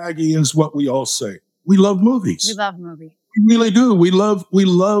 really, Maggie, is what we all say. We love movies. We love movies. We really do. We love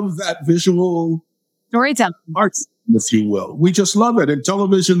that visual storytelling, arts, if you will. We just love it. And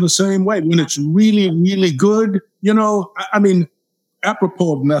television the same way. When it's really, really good,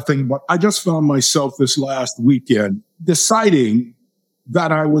 apropos of nothing, but I just found myself this last weekend deciding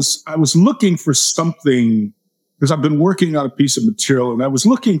that I was looking for something because I've been working on a piece of material and I was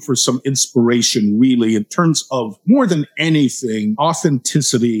looking for some inspiration really in terms of more than anything,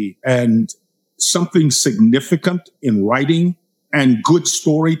 authenticity and something significant in writing and good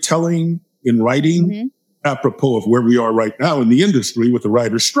storytelling in writing, apropos of where we are right now in the industry with the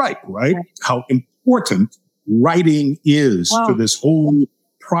writer's strike, right? How important writing is to this whole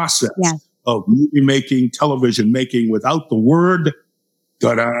process of movie making, television making. Without the word,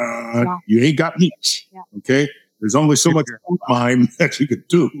 you ain't got much. Okay. There's only so much time that you could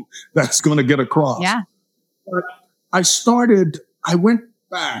do that's going to get across. Yeah. But I went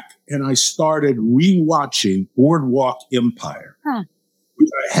back and I started rewatching Boardwalk Empire, which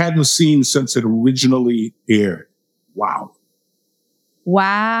I hadn't seen since it originally aired. Wow.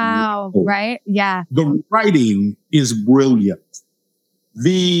 Right? Yeah. The writing is brilliant.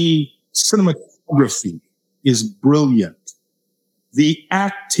 The cinematography is brilliant. The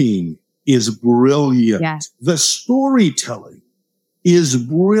acting is brilliant. Yeah. The storytelling is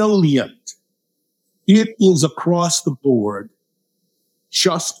brilliant. It is across the board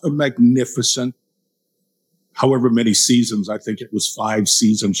just a magnificent, however many seasons, I think it was 5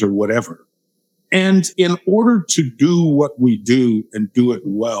 seasons or whatever. And in order to do what we do and do it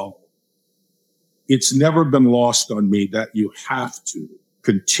well, it's never been lost on me that you have to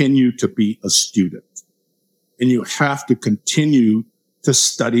continue to be a student. And you have to continue to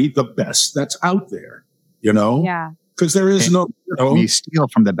study the best that's out there, you know? Yeah. Because there is You steal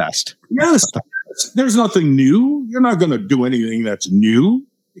from the best. Yes. There's nothing new. You're not going to do anything that's new.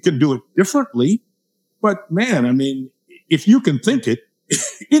 You can do it differently. But man, I mean, if you can think it,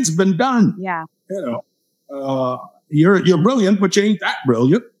 it's been done. Yeah. You know, you're brilliant, but you ain't that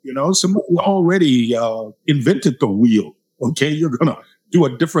brilliant. You know, somebody already invented the wheel. Okay. You're going to do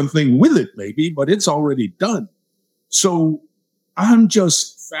a different thing with it maybe, but it's already done. So I'm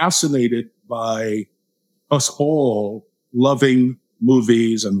just fascinated by us all loving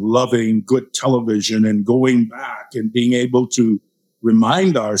movies and loving good television and going back and being able to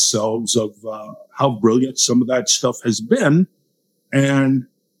remind ourselves of how brilliant some of that stuff has been and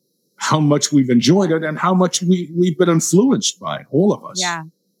how much we've enjoyed it and how much we've been influenced by, all of us. Yeah.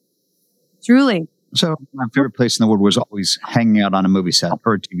 Truly. So my favorite place in the world was always hanging out on a movie set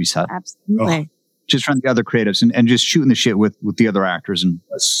or a TV set. Absolutely. Just around the other creatives and just shooting the shit with the other actors and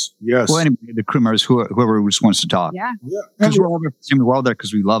yes. Well, anybody, the crew members, whoever just wants to talk. Yeah. Because we're all there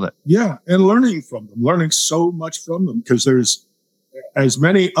because we love it. Yeah. And learning from them, learning so much from them because there's as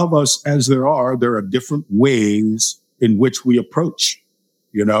many of us as there are different ways in which we approach,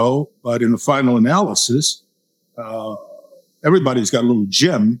 you know, but in the final analysis, everybody's got a little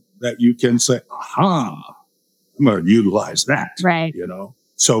gem that you can say, aha, I'm going to utilize that. Right. You know?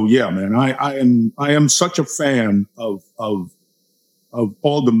 So yeah, man, I am such a fan of all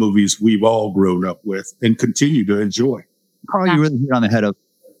the movies we've all grown up with and continue to enjoy. Carl, you really hit on the head of,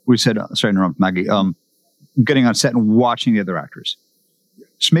 we said, sorry to interrupt, Maggie, getting on set and watching the other actors.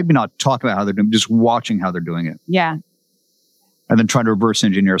 Just maybe not talk about how they're doing, just watching how they're doing it. Yeah. And then trying to reverse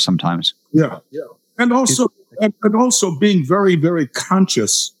engineer sometimes. Yeah. Yeah. And also being very, very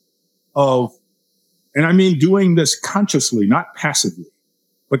conscious of, and I mean doing this consciously, not passively,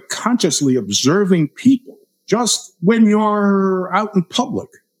 but consciously observing people just when you're out in public.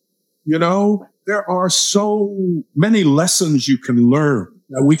 You know, there are so many lessons you can learn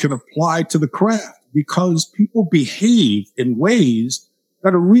that we can apply to the craft because people behave in ways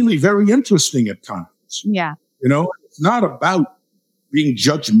that are really very interesting at times. Yeah. You know, it's not about being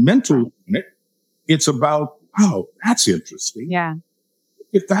judgmental in it. It's about, oh, that's interesting. Yeah.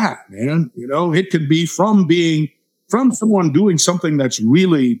 Look at that, man. You know, it can be from someone doing something that's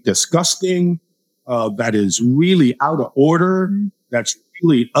really disgusting, that is really out of order, that's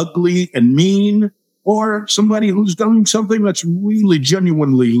really ugly and mean, or somebody who's doing something that's really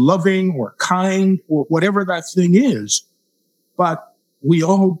genuinely loving or kind or whatever that thing is. But we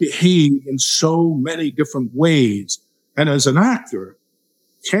all behave in so many different ways. And as an actor,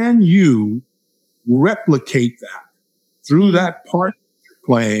 can you replicate that through that part you're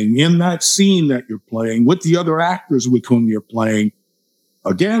playing, in that scene that you're playing, with the other actors with whom you're playing?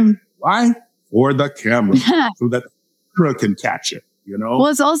 Again, why? For the camera, so that the camera can catch it, you know? Well,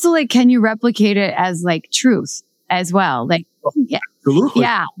 it's also like, can you replicate it as like truth as well? Like, yeah, absolutely.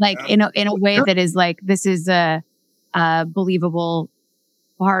 Yeah, like in a way that is like, this is a believable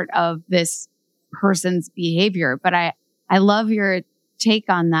part of this person's behavior. But I love your take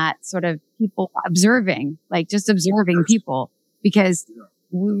on that sort of people observing, like just observing people, because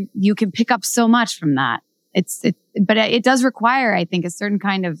you can pick up so much from that. But it does require, I think, a certain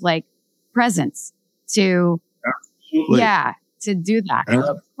kind of like presence to, Absolutely. yeah, to do that.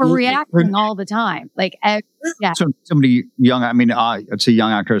 Absolutely. We're reacting all the time. Like, yeah. So somebody young, I mean, I'd say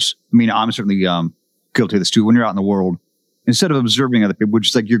young actress. I mean, I'm certainly guilty of this too. When you're out in the world, instead of observing other people, which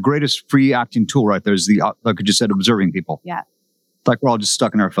is like your greatest free acting tool right there, is like I just said, observing people. Yeah. Like we're all just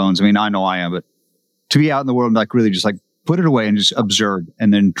stuck in our phones. I mean, I know I am, but to be out in the world and like really just like put it away and just observe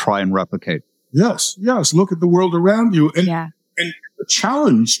and then try and replicate. Yes. Look at the world around you. And the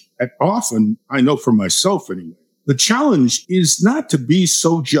challenge, often, I know for myself anyway, the challenge is not to be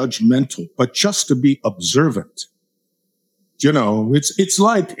so judgmental, but just to be observant. You know, it's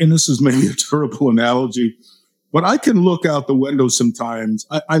like, and this is maybe a terrible analogy, but I can look out the window sometimes.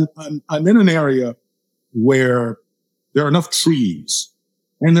 I'm in an area where there are enough trees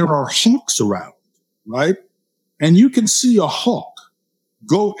and there are hawks around, right? And you can see a hawk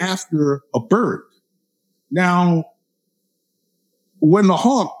go after a bird. Now, when the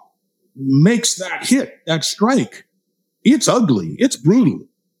hawk makes that hit, that strike, it's ugly. It's brutal.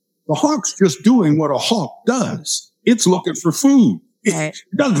 The hawk's just doing what a hawk does. It's looking for food. Right.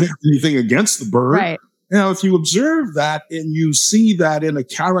 It doesn't have anything against the bird. Right. Now, if you observe that and you see that in a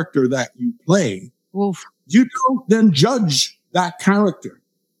character that you play, Oof. You don't then judge that character.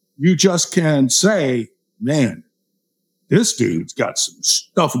 You just can say, man, this dude's got some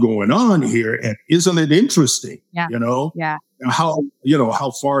stuff going on here. And isn't it interesting? Yeah. You know? Yeah. How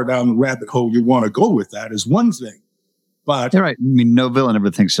far down the rabbit hole you want to go with that is one thing. But you're right. I mean, no villain ever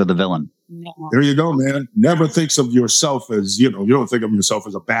thinks of the villain. No. There you go, man. Never thinks of yourself as, you don't think of yourself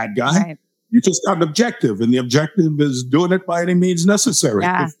as a bad guy. Right. You just got an objective, and the objective is doing it by any means necessary.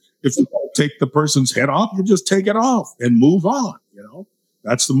 Yeah. If you take the person's head off, you just take it off and move on.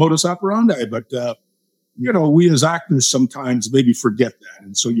 That's the modus operandi. But, we as actors sometimes maybe forget that.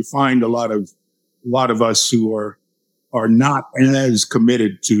 And so you find a lot of us who are not as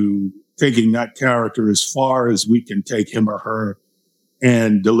committed to taking that character as far as we can take him or her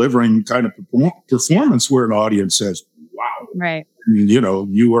and delivering kind of performance where an audience says, wow. Right. And,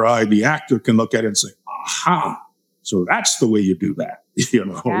 you or I, the actor, can look at it and say, aha. So that's the way you do that,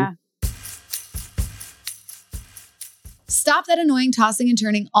 Yeah. Stop that annoying tossing and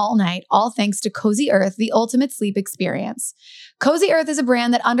turning all night, all thanks to Cozy Earth, the ultimate sleep experience. Cozy Earth is a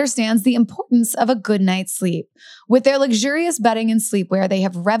brand that understands the importance of a good night's sleep. With their luxurious bedding and sleepwear, they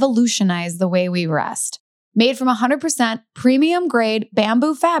have revolutionized the way we rest. Made from 100% premium grade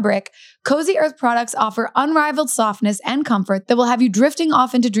bamboo fabric, Cozy Earth products offer unrivaled softness and comfort that will have you drifting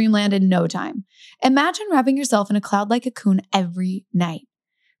off into dreamland in no time. Imagine wrapping yourself in a cloud-like cocoon every night.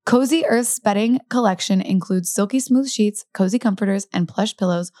 Cozy Earth's bedding collection includes silky smooth sheets, cozy comforters, and plush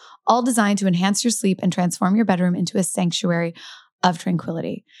pillows, all designed to enhance your sleep and transform your bedroom into a sanctuary of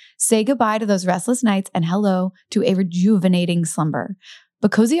tranquility. Say goodbye to those restless nights and hello to a rejuvenating slumber.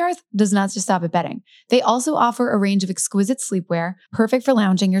 But Cozy Earth does not just stop at bedding. They also offer a range of exquisite sleepwear, perfect for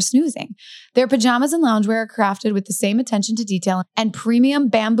lounging or snoozing. Their pajamas and loungewear are crafted with the same attention to detail and premium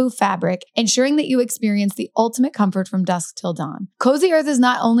bamboo fabric, ensuring that you experience the ultimate comfort from dusk till dawn. Cozy Earth is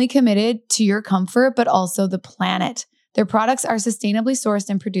not only committed to your comfort, but also the planet. Their products are sustainably sourced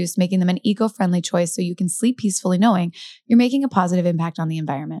and produced, making them an eco-friendly choice so you can sleep peacefully knowing you're making a positive impact on the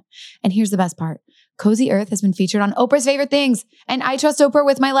environment. And here's the best part. Cozy Earth has been featured on Oprah's Favorite Things, and I trust Oprah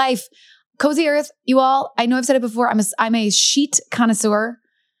with my life. Cozy Earth, you all, I know I've said it before, I'm a sheet connoisseur.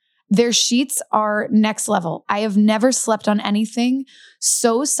 Their sheets are next level. I have never slept on anything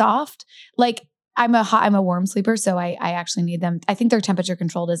so soft. Like, I'm a warm sleeper, so I actually need them. I think they're temperature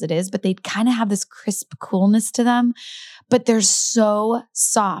controlled as it is, but they kind of have this crisp coolness to them. But they're so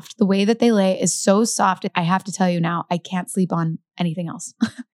soft. The way that they lay is so soft. I have to tell you now, I can't sleep on anything else.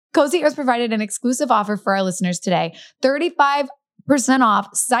 Cozy Earth provided an exclusive offer for our listeners today. 35% off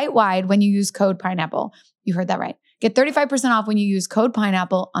site-wide when you use code PINEAPPLE. You heard that right. Get 35% off when you use code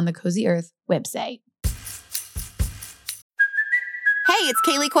PINEAPPLE on the Cozy Earth website. Hey, it's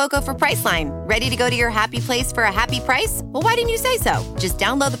Kaylee Cuoco for Priceline. Ready to go to your happy place for a happy price? Well, why didn't you say so? Just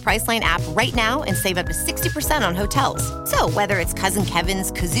download the Priceline app right now and save up to 60% on hotels. So whether it's Cousin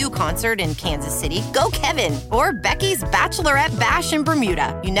Kevin's Kazoo Concert in Kansas City, go Kevin, or Becky's Bachelorette Bash in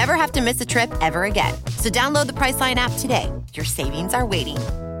Bermuda, you never have to miss a trip ever again. So download the Priceline app today. Your savings are waiting.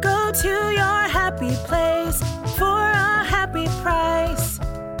 Go to your happy place for a happy price.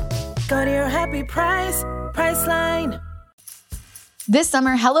 Go to your happy price, Priceline. This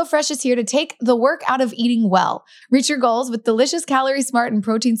summer, HelloFresh is here to take the work out of eating well. Reach your goals with delicious Calorie Smart and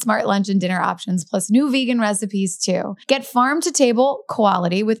Protein Smart lunch and dinner options, plus new vegan recipes too. Get farm-to-table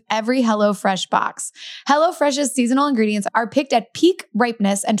quality with every HelloFresh box. HelloFresh's seasonal ingredients are picked at peak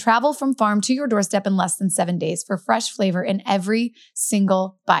ripeness and travel from farm to your doorstep in less than 7 days for fresh flavor in every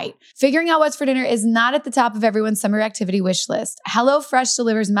single bite. Figuring out what's for dinner is not at the top of everyone's summer activity wish list. HelloFresh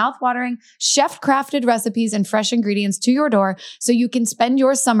delivers mouth-watering, chef-crafted recipes and fresh ingredients to your door so you can spend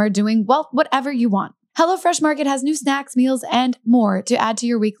your summer doing, well, whatever you want. HelloFresh Market has new snacks, meals, and more to add to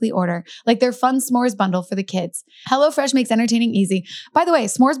your weekly order, like their fun s'mores bundle for the kids. HelloFresh makes entertaining easy. By the way,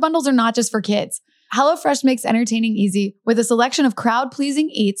 s'mores bundles are not just for kids. HelloFresh makes entertaining easy with a selection of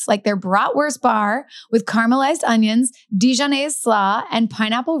crowd-pleasing eats like their bratwurst bar with caramelized onions, Dijonnaise slaw, and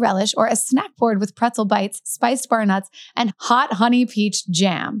pineapple relish, or a snack board with pretzel bites, spiced bar nuts, and hot honey peach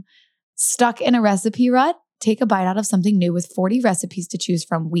jam. Stuck in a recipe rut? Take a bite out of something new with 40 recipes to choose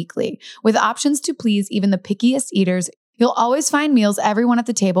from weekly. With options to please even the pickiest eaters, you'll always find meals everyone at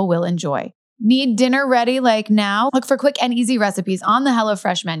the table will enjoy. Need dinner ready like now? Look for quick and easy recipes on the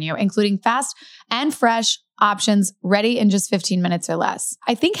HelloFresh menu, including fast and fresh options ready in just 15 minutes or less.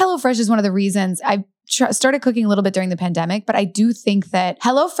 I think HelloFresh is one of the reasons I started cooking a little bit during the pandemic, but I do think that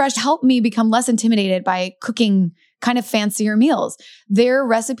HelloFresh helped me become less intimidated by cooking kind of fancier meals. Their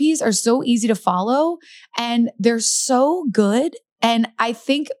recipes are so easy to follow and they're so good. And I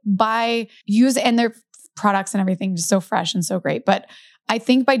think by and their products and everything just so fresh and so great. But I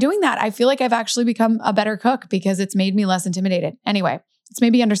think by doing that, I feel like I've actually become a better cook because it's made me less intimidated. Anyway, let's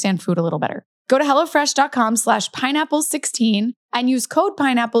maybe understand food a little better. Go to HelloFresh.com/pineapple16 and use code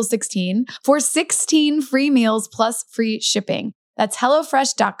pineapple16 for 16 free meals plus free shipping. That's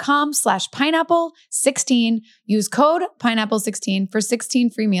HelloFresh.com/pineapple16. Use code pineapple16 for 16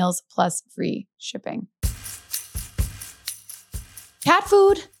 free meals plus free shipping. Cat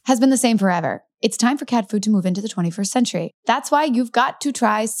food has been the same forever. It's time for cat food to move into the 21st century. That's why you've got to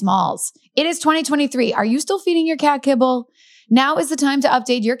try Smalls. It is 2023. Are you still feeding your cat kibble? Now is the time to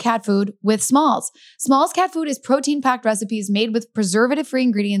update your cat food with Smalls. Smalls cat food is protein-packed recipes made with preservative-free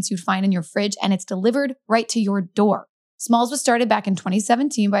ingredients you'd find in your fridge, and it's delivered right to your door. Smalls was started back in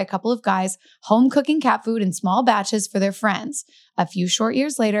 2017 by a couple of guys home cooking cat food in small batches for their friends. A few short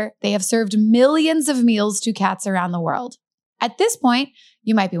years later, they have served millions of meals to cats around the world. At this point,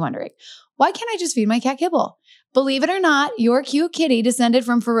 you might be wondering, why can't I just feed my cat kibble? Believe it or not, your cute kitty descended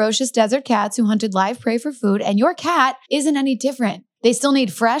from ferocious desert cats who hunted live prey for food, and your cat isn't any different. They still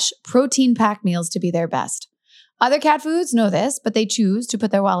need fresh, protein-packed meals to be their best. Other cat foods know this, but they choose to put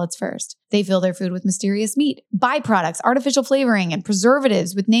their wallets first. They fill their food with mysterious meat, byproducts, artificial flavoring, and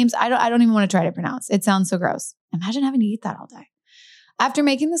preservatives with names I don't even want to try to pronounce. It sounds so gross. Imagine having to eat that all day. After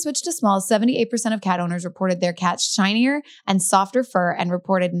making the switch to Smalls, 78% of cat owners reported their cat's shinier and softer fur and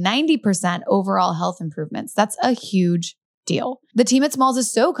reported 90% overall health improvements. That's a huge deal. The team at Smalls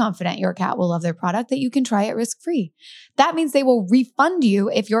is so confident your cat will love their product that you can try it risk-free. That means they will refund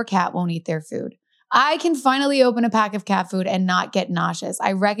you if your cat won't eat their food. I can finally open a pack of cat food and not get nauseous.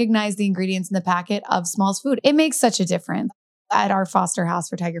 I recognize the ingredients in the packet of Smalls food. It makes such a difference. At our foster house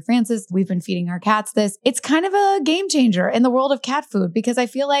for Tiger Francis, we've been feeding our cats this. It's kind of a game changer in the world of cat food because I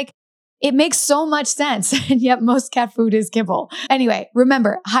feel like it makes so much sense, and yet most cat food is kibble. Anyway,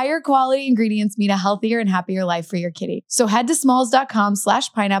 remember, higher quality ingredients mean a healthier and happier life for your kitty. So head to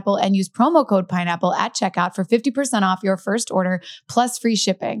smalls.com/pineapple and use promo code pineapple at checkout for 50% off your first order plus free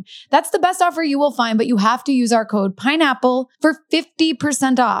shipping. That's the best offer you will find, but you have to use our code pineapple for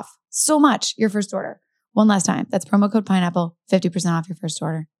 50% off. So much your first order. One last time. That's promo code pineapple, 50% off your first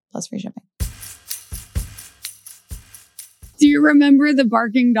order plus free shipping. Do you remember the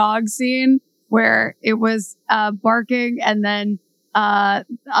barking dog scene where it was barking and then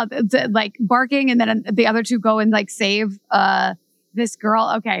like barking and then the other two go and like save this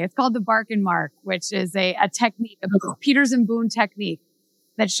girl? Okay, it's called the Bark and Mark, which is a technique, a Peters and Boone technique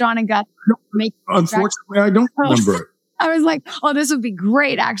that Sean and Gus make. Unfortunately, I don't remember it. I was like, oh, this would be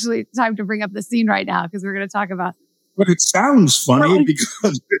great. Actually, time to bring up the scene right now because we're going to talk about. But it sounds funny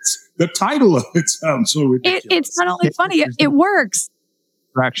because the title of it sounds so ridiculous. It's not only funny, it works.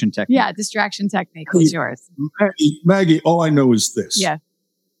 Distraction technique. Yeah, distraction technique. What's yours? Maggie, all I know is this. Yeah.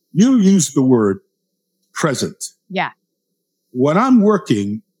 You use the word present. Yeah. When I'm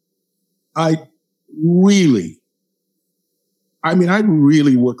working, I really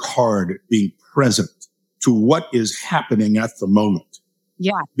work hard at being present to what is happening at the moment.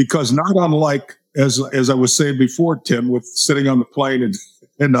 Yeah. Because not unlike, as I was saying before, Tim, with sitting on the plane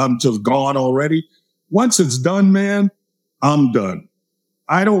and I'm just gone already. Once it's done, man, I'm done.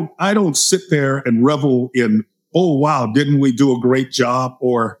 I don't sit there and revel in oh, wow, didn't we do a great job?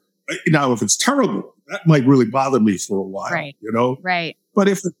 Or now if it's terrible, that might really bother me for a while, Right. you know? Right. But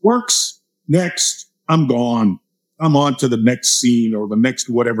if it works, next, I'm gone. I'm on to the next scene or the next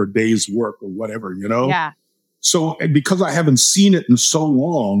whatever day's work or whatever, you know? Yeah. So, and because I haven't seen it in so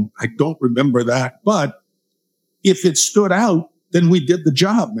long, I don't remember that. But if it stood out, then we did the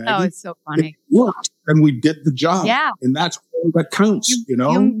job, man. Oh, it's so funny. It worked, and we did the job. Yeah. And that's all that counts, you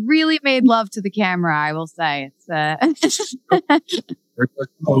know? You really made love to the camera, I will say. It's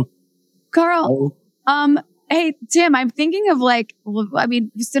Carl, hey, Tim, I'm thinking of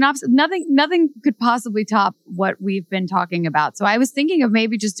synopsis. Nothing could possibly top what we've been talking about. So I was thinking of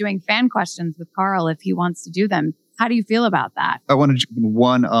maybe just doing fan questions with Carl if he wants to do them. How do you feel about that? I want to jump in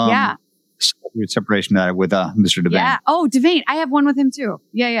one separation that I with Mr. Devane. Yeah. Oh, Devane. I have one with him too.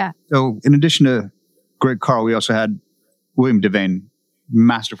 Yeah. So in addition to Greg Carl, we also had William Devane,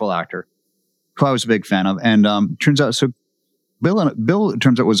 masterful actor, who I was a big fan of. And turns out, so Bill, it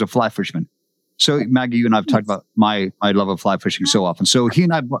turns out, was a fly fisherman. So Maggie, you and I have talked about my love of fly fishing so often. So he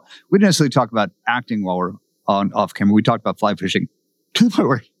and I, we didn't necessarily talk about acting while we're off camera. We talked about fly fishing to the point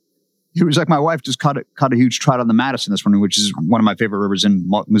where he was like, my wife just caught a huge trout on the Madison this morning, which is one of my favorite rivers in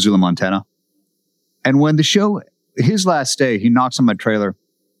Missoula, Montana. And when the show, his last day, he knocks on my trailer,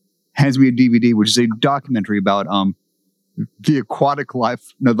 hands me a DVD, which is a documentary about the aquatic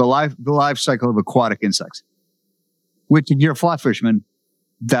life, the life cycle of aquatic insects. Which, if you're a fly fisherman,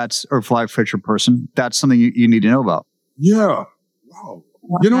 or fly fisher person, that's something you need to know about. Yeah. Wow.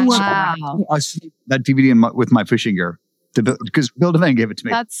 You know what? Wow. I see That DVD with my fishing gear, because Bill Devane gave it to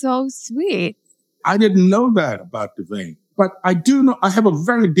me. That's so sweet. I didn't know that about Devane, but I do know. I have a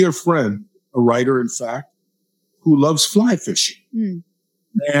very dear friend, a writer, in fact, who loves fly fishing.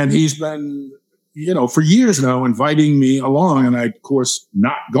 And he's been, for years now inviting me along, and I, of course,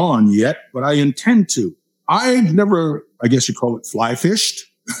 not gone yet, but I intend to. I've never, I guess you call it fly fished.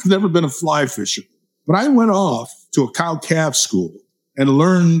 I've never been a fly fisher, but I went off to a cow-calf school and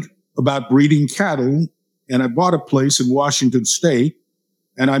learned about breeding cattle. And I bought a place in Washington State,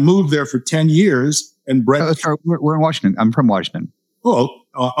 and I moved there for 10 years and bred. Sorry, we're in Washington. I'm from Washington. Oh,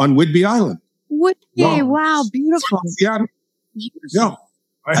 on Whidbey Island. Whidbey, wow, beautiful. Seattle. Yeah.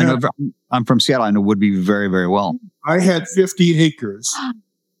 I'm from Seattle. I know Whidbey very, very well. I had 50 acres, and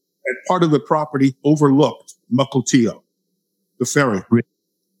part of the property overlooked Mukilteo, the ferry.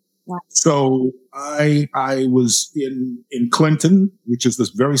 Wow. So I was in Clinton, which is this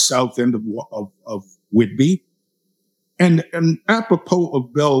very south end of Whidbey, and apropos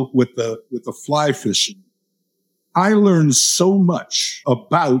of Bill with the fly fishing, I learned so much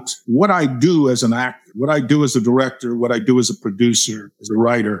about what I do as an actor, what I do as a director, what I do as a producer, as a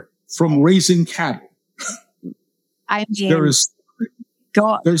writer, from raising cattle. I mean, there's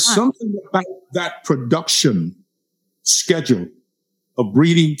something about that production schedule of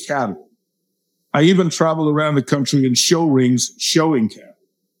breeding cattle. I even traveled around the country in show rings showing cattle.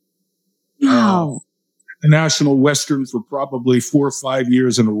 Wow. The National Western for probably 4 or 5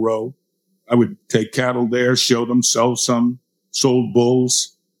 years in a row. I would take cattle there, show them, sell some, sold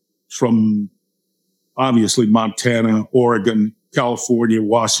bulls from obviously Montana, Oregon, California,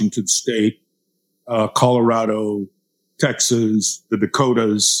 Washington State, Colorado, Texas, the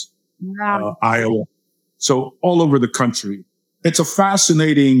Dakotas, Iowa. So all over the country. It's a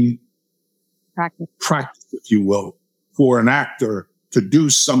fascinating practice, if you will, for an actor to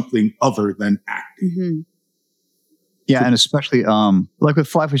do something other than acting. Mm-hmm. Yeah, and especially like with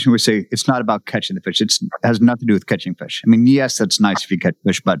fly fishing, we say it's not about catching the fish. It has nothing to do with catching fish. I mean, yes, that's nice if you catch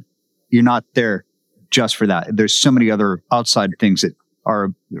fish, but you're not there just for that. There's so many other outside things that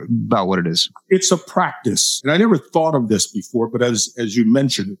are about what it is. It's a practice. And I never thought of this before, but as you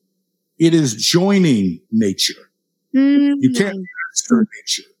mentioned, it is joining nature. Mm-hmm. You can't master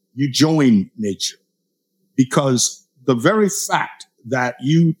nature. You join nature. Because the very fact that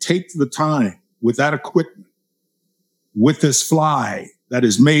you take the time with that equipment, with this fly that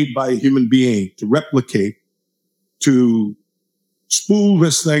is made by a human being to replicate, to spool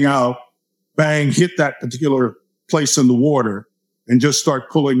this thing out, bang, hit that particular place in the water, and just start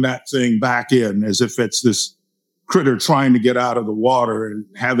pulling that thing back in as if it's this critter trying to get out of the water and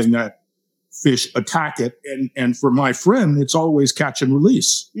having that fish attack it. And for my friend, it's always catch and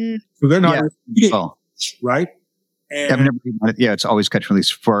release. Mm. So they're not eating, right? And I've never eaten it. Yeah, it's always catch and release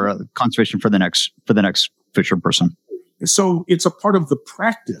for conservation for the next fisher person. So it's a part of the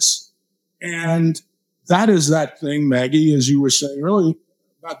practice. And that is that thing, Maggie, as you were saying earlier,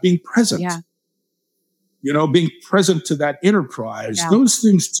 about being present. Yeah. Being present to that enterprise. Yeah. Those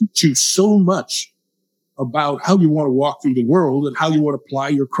things teach you so much about how you want to walk through the world and how you want to apply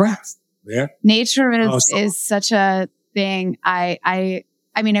your craft. Yeah. Nature is such a thing. I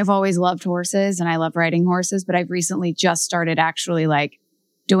mean, I've always loved horses and I love riding horses, but I've recently just started actually like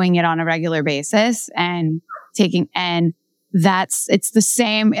doing it on a regular basis and it's the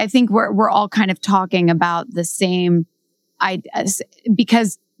same. I think we're all kind of talking about the same ideas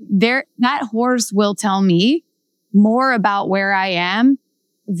because that horse will tell me more about where I am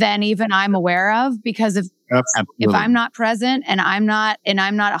than even I'm aware of, because if I'm not present and I'm not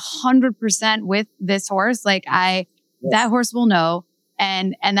 100% with this horse, like that horse will know.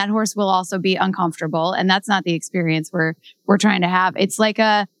 And that horse will also be uncomfortable. And that's not the experience we're trying to have. It's like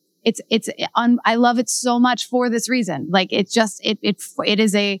I love it so much for this reason. Like it is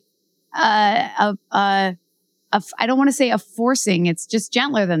I don't want to say a forcing. It's just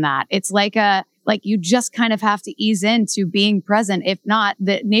gentler than that. It's like you just kind of have to ease into being present. If not,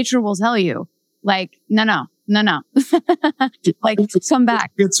 the nature will tell you like, no. Like come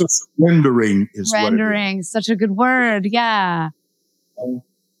back. It's a surrendering Rendering, such a good word. Yeah.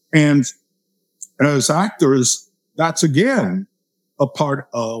 And as actors, that's again a part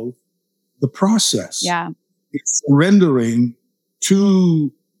of the process. Yeah. It's surrendering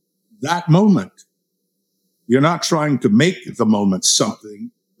to that moment. You're not trying to make the moment something.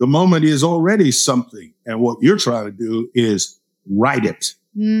 The moment is already something. And what you're trying to do is write it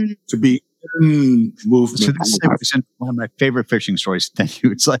to be in movement. So this is one of my favorite fishing stories. Thank you.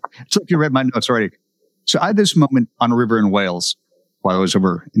 It's like you read my notes already. So I had this moment on a river in Wales while I was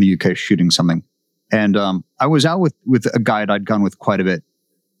over in the UK shooting something. And I was out with a guide I'd gone with quite a bit.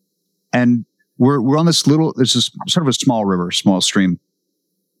 And we're on this there's this sort of a small river, small stream.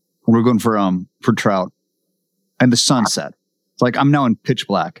 We're going for trout. And the sun set. It's like I'm now in pitch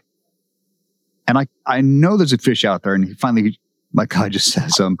black. And I know there's a fish out there. And he finally, my guide just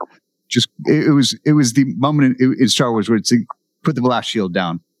says, it was the moment in Star Wars where it's put the blast shield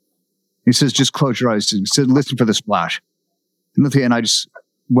down. He says, just close your eyes. He said, listen for the splash. And I just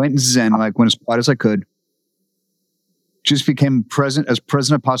went zen, like went as quiet as I could. Just became as present as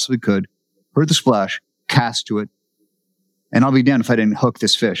I possibly could. Heard the splash, cast to it. And I'll be damned if I didn't hook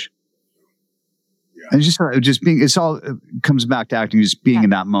this fish. Yeah. And it comes back to acting, just being in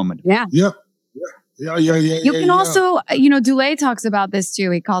that moment. Yeah. Yep. Yeah. You can also, Dulé talks about this too.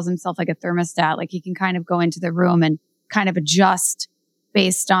 He calls himself like a thermostat. Like he can kind of go into the room and kind of adjust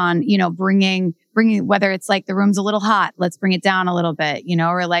based on, bringing, whether it's like the room's a little hot, let's bring it down a little bit,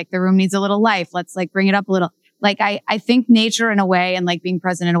 or like the room needs a little life, let's like bring it up a little. Like I think nature in a way and like being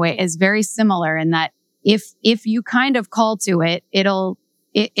present in a way is very similar in that if you kind of call to it, it'll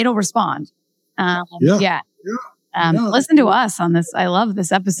respond. Listen to us on this. I love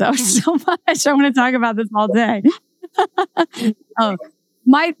this episode so much. I want to talk about this all day.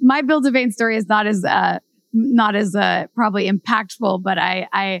 My Bill Devane story is not as probably impactful, but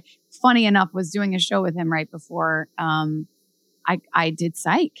I funny enough was doing a show with him right before I did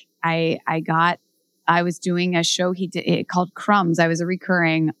Psych. I was doing a show he did called Crumbs. I was a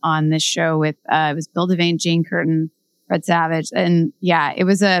recurring on this show with it was Bill Devane, Jane Curtin, Fred Savage, and it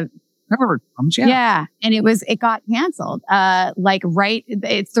was a. I remember Crumbs, yeah, and it got canceled.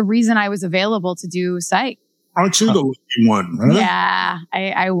 It's the reason I was available to do Psych. Aren't you the lucky one? Huh? Yeah,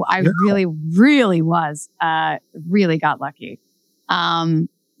 I really, really was. Really got lucky.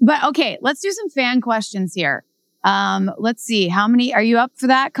 But okay, let's do some fan questions here. Let's see. How many are you up for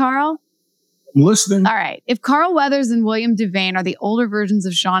that, Carl? I'm listening. All right. If Carl Weathers and William Devane are the older versions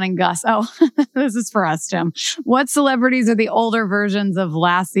of Sean and Gus. Oh, this is for us, Tim. What celebrities are the older versions of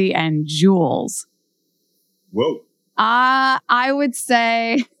Lassie and Jules? Whoa. I would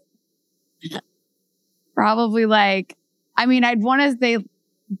say probably I'd want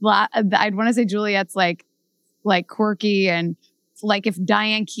to say Juliet's like quirky and like if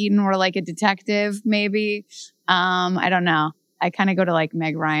Diane Keaton were like a detective, maybe. I don't know. I kind of go to like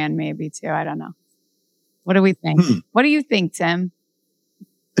Meg Ryan maybe too. I don't know. What do we think? What do you think, Tim?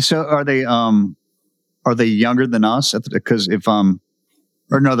 So are they younger than us? Because if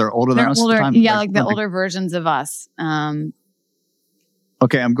they're older than us. Older, at the time? yeah, like the older versions of us. Okay,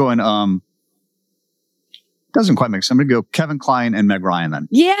 I'm going. Doesn't quite make sense. I'm going to go Kevin Kline and Meg Ryan then.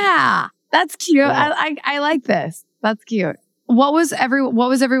 Yeah, that's cute. Yeah. I like this. That's cute. What was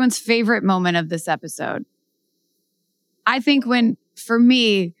everyone's favorite moment of this episode? I think for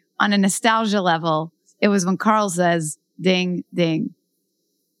me, on a nostalgia level, it was when Carl says, ding, ding.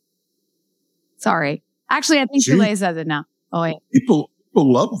 Sorry. Actually, I think Dulé says it now. Oh, wait. People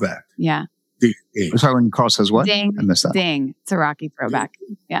love that. Yeah. Ding, ding. Sorry, when Carl says what? Ding, I missed that. Ding. It's a Rocky throwback.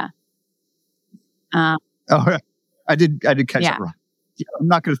 Yeah. I did catch that wrong. Yeah, I'm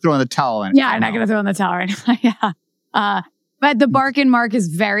not going to throw in the towel. Yeah, I'm not going to throw in the towel right now. Yeah. But the bark and mark is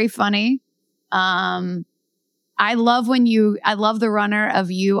very funny. I love the runner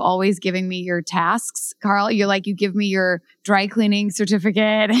of you always giving me your tasks, Carl. You're like, you give me your dry cleaning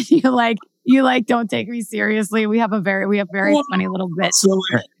certificate and you don't take me seriously. We have very funny little bits. So,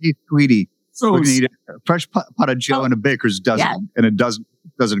 hey, sweetie, So we're going to eat a fresh pot of Joe and a baker's dozen, and it doesn't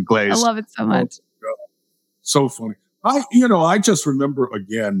glaze. I love it so much. So funny. I just remember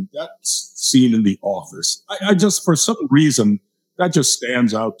again that scene in The Office. I just, for some reason, that just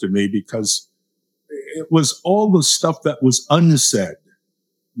stands out to me because it was all the stuff that was unsaid,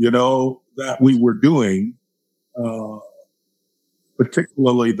 that we were doing,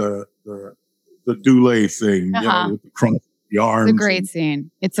 particularly the Dulé thing, with the crunch of the arms. It's a great scene.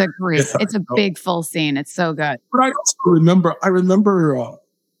 It's a big full scene. It's so good. But I also remember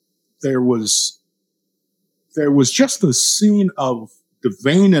there was just a scene of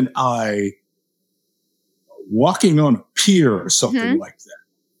Devane and I walking on a pier or something like that.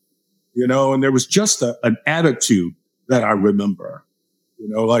 And there was just an attitude that I remember,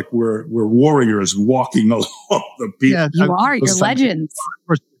 like we're warriors walking along the beach. Yeah, you're legends.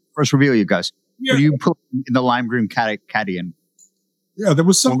 First reveal, you guys. Yeah. When you put in the lime green caddy in. Yeah, there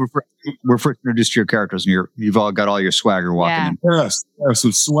was some. We're first introduced to your characters, and you've all got all your swagger walking in. Yes, there's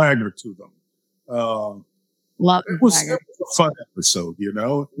some swagger to them. It was a fun episode,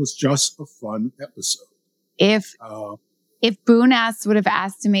 It was just a fun episode. If Boone would have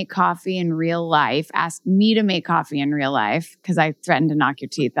asked to make coffee in real life, asked me to make coffee in real life, because I threatened to knock your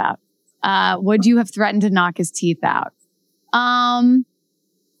teeth out, would you have threatened to knock his teeth out?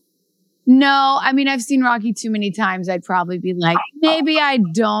 No. I mean, I've seen Rocky too many times. I'd probably be like, maybe I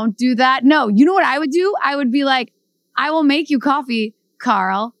don't do that. No, you know what I would do? I would be like, I will make you coffee,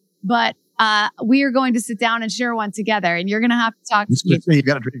 Carl, but we are going to sit down and share one together, and you're going to have to talk to me. You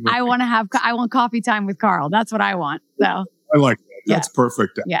got to drink. I want coffee time with Carl. That's what I want. So I like that. That's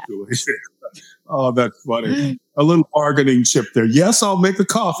perfect. Actually. Yeah. Oh, that's funny. A little bargaining chip there. Yes, I'll make the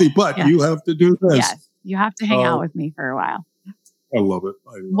coffee, but you have to do this. Yes, you have to hang out with me for a while. I love it.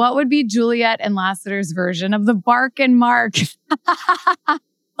 What would be Juliet and Lasseter's version of the bark and mark?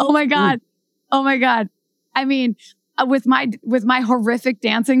 Oh my God. I mean, with my horrific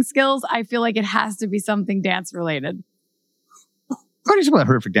dancing skills, I feel like it has to be something dance related. What is about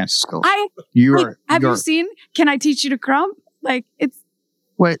horrific dance skills? Have you seen? Can I teach you to crump? Like it's.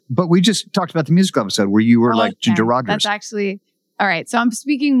 Wait, but we just talked about the musical episode where you were like Ginger Rogers. That's actually all right. So I'm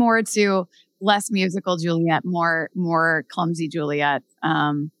speaking more to less musical Juliet, more clumsy Juliet.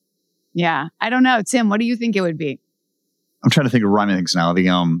 Yeah, I don't know, Tim. What do you think it would be? I'm trying to think of rhyming things now.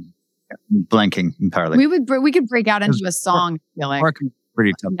 Blanking entirely. We could break out into a song. Mark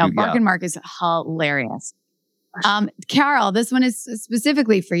pretty tough. No, Bark and Mark is hilarious. Carol, this one is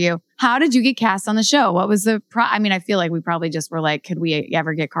specifically for you. How did you get cast on the show? What was the I mean, I feel like we probably just were like, could we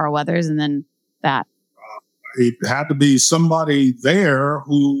ever get Carl Weathers? And then that. It had to be somebody there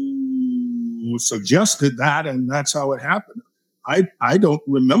who suggested that, and that's how it happened. I don't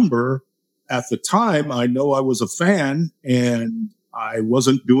remember at the time. I know I was a fan, and I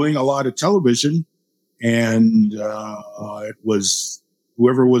wasn't doing a lot of television, and it was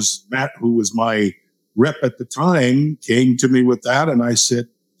whoever was Matt, who was my rep at the time, came to me with that, and I said,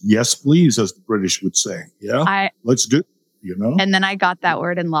 yes, please, as the British would say. Yeah, let's do it, And then I got that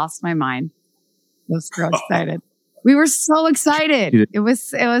word and lost my mind. I was so excited. We were so excited. It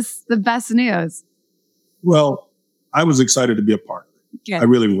was the best news. Well, I was excited to be a part of it. Yeah. I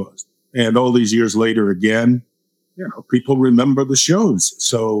really was. And all these years later, again, people remember the shows.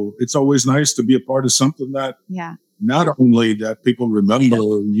 So it's always nice to be a part of something that not only that people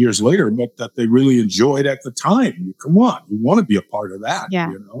remember years later, but that they really enjoyed at the time. Come on, you want to be a part of that,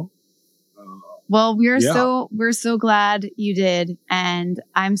 Well, we're so glad you did. And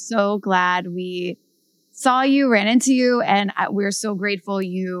I'm so glad we saw you, ran into you, and we're so grateful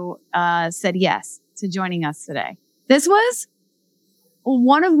you said yes to joining us today. This was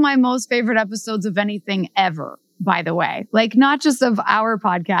one of my most favorite episodes of anything ever, by the way. Like, not just of our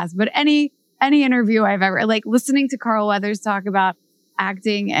podcast, but any interview I've ever, like, listening to Carl Weathers talk about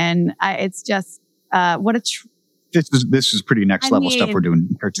acting, and it's just this is pretty next level stuff we're doing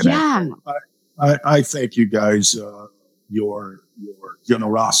here today. Yeah. I thank you guys, your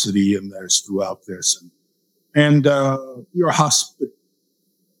generosity in this throughout this, and your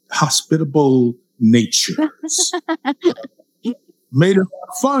hospitable nature made it a lot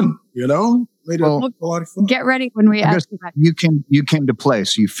of fun. Made it a lot of fun. Get ready when we ask you came to play,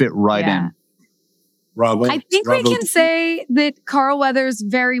 so you fit right in. Bravo. I think we can say that Carl Weathers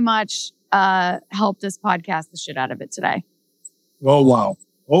very much helped us podcast the shit out of it today. Oh wow.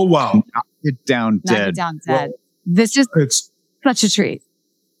 Knock it down dead. Well, this just Such a treat.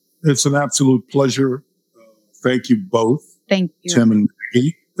 It's an absolute pleasure. Thank you both. Thank you. Tim and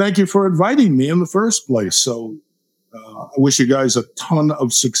Maggie. Thank you for inviting me in the first place. So I wish you guys a ton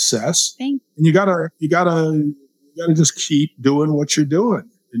of success. Thank you. And you gotta just keep doing what you're doing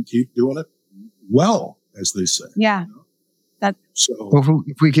and keep doing it well, as they say. Yeah. Well,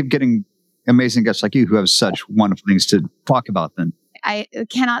 if we keep getting amazing guests like you who have such wonderful things to talk about, then I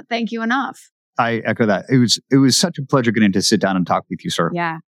cannot thank you enough. I echo that. It was such a pleasure getting to sit down and talk with you, sir.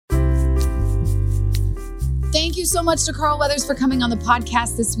 Yeah. Thank you so much to Carl Weathers for coming on the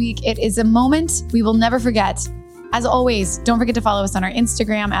podcast this week. It is a moment we will never forget. As always, don't forget to follow us on our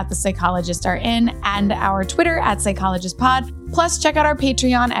Instagram at The Psychologists Are In and our Twitter at PsychologistPod. Plus, check out our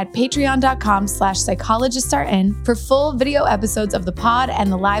Patreon at patreon.com/psychologistarein for full video episodes of the pod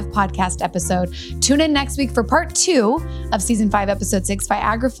and the live podcast episode. Tune in next week for part 2 of season 5, episode 6,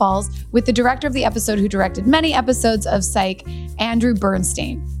 Viagra Falls, with the director of the episode who directed many episodes of Psych, Andrew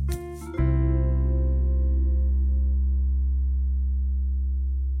Bernstein.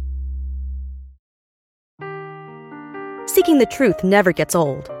 Seeking the truth never gets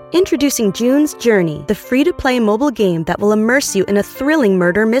old. Introducing June's Journey, the free-to-play mobile game that will immerse you in a thrilling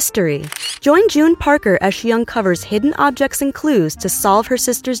murder mystery. Join June Parker as she uncovers hidden objects and clues to solve her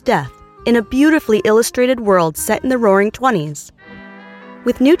sister's death in a beautifully illustrated world set in the Roaring '20s.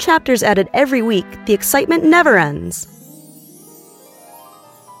 With new chapters added every week, the excitement never ends.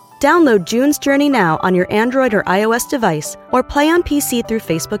 Download June's Journey now on your Android or iOS device or play on PC through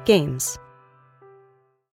Facebook Games.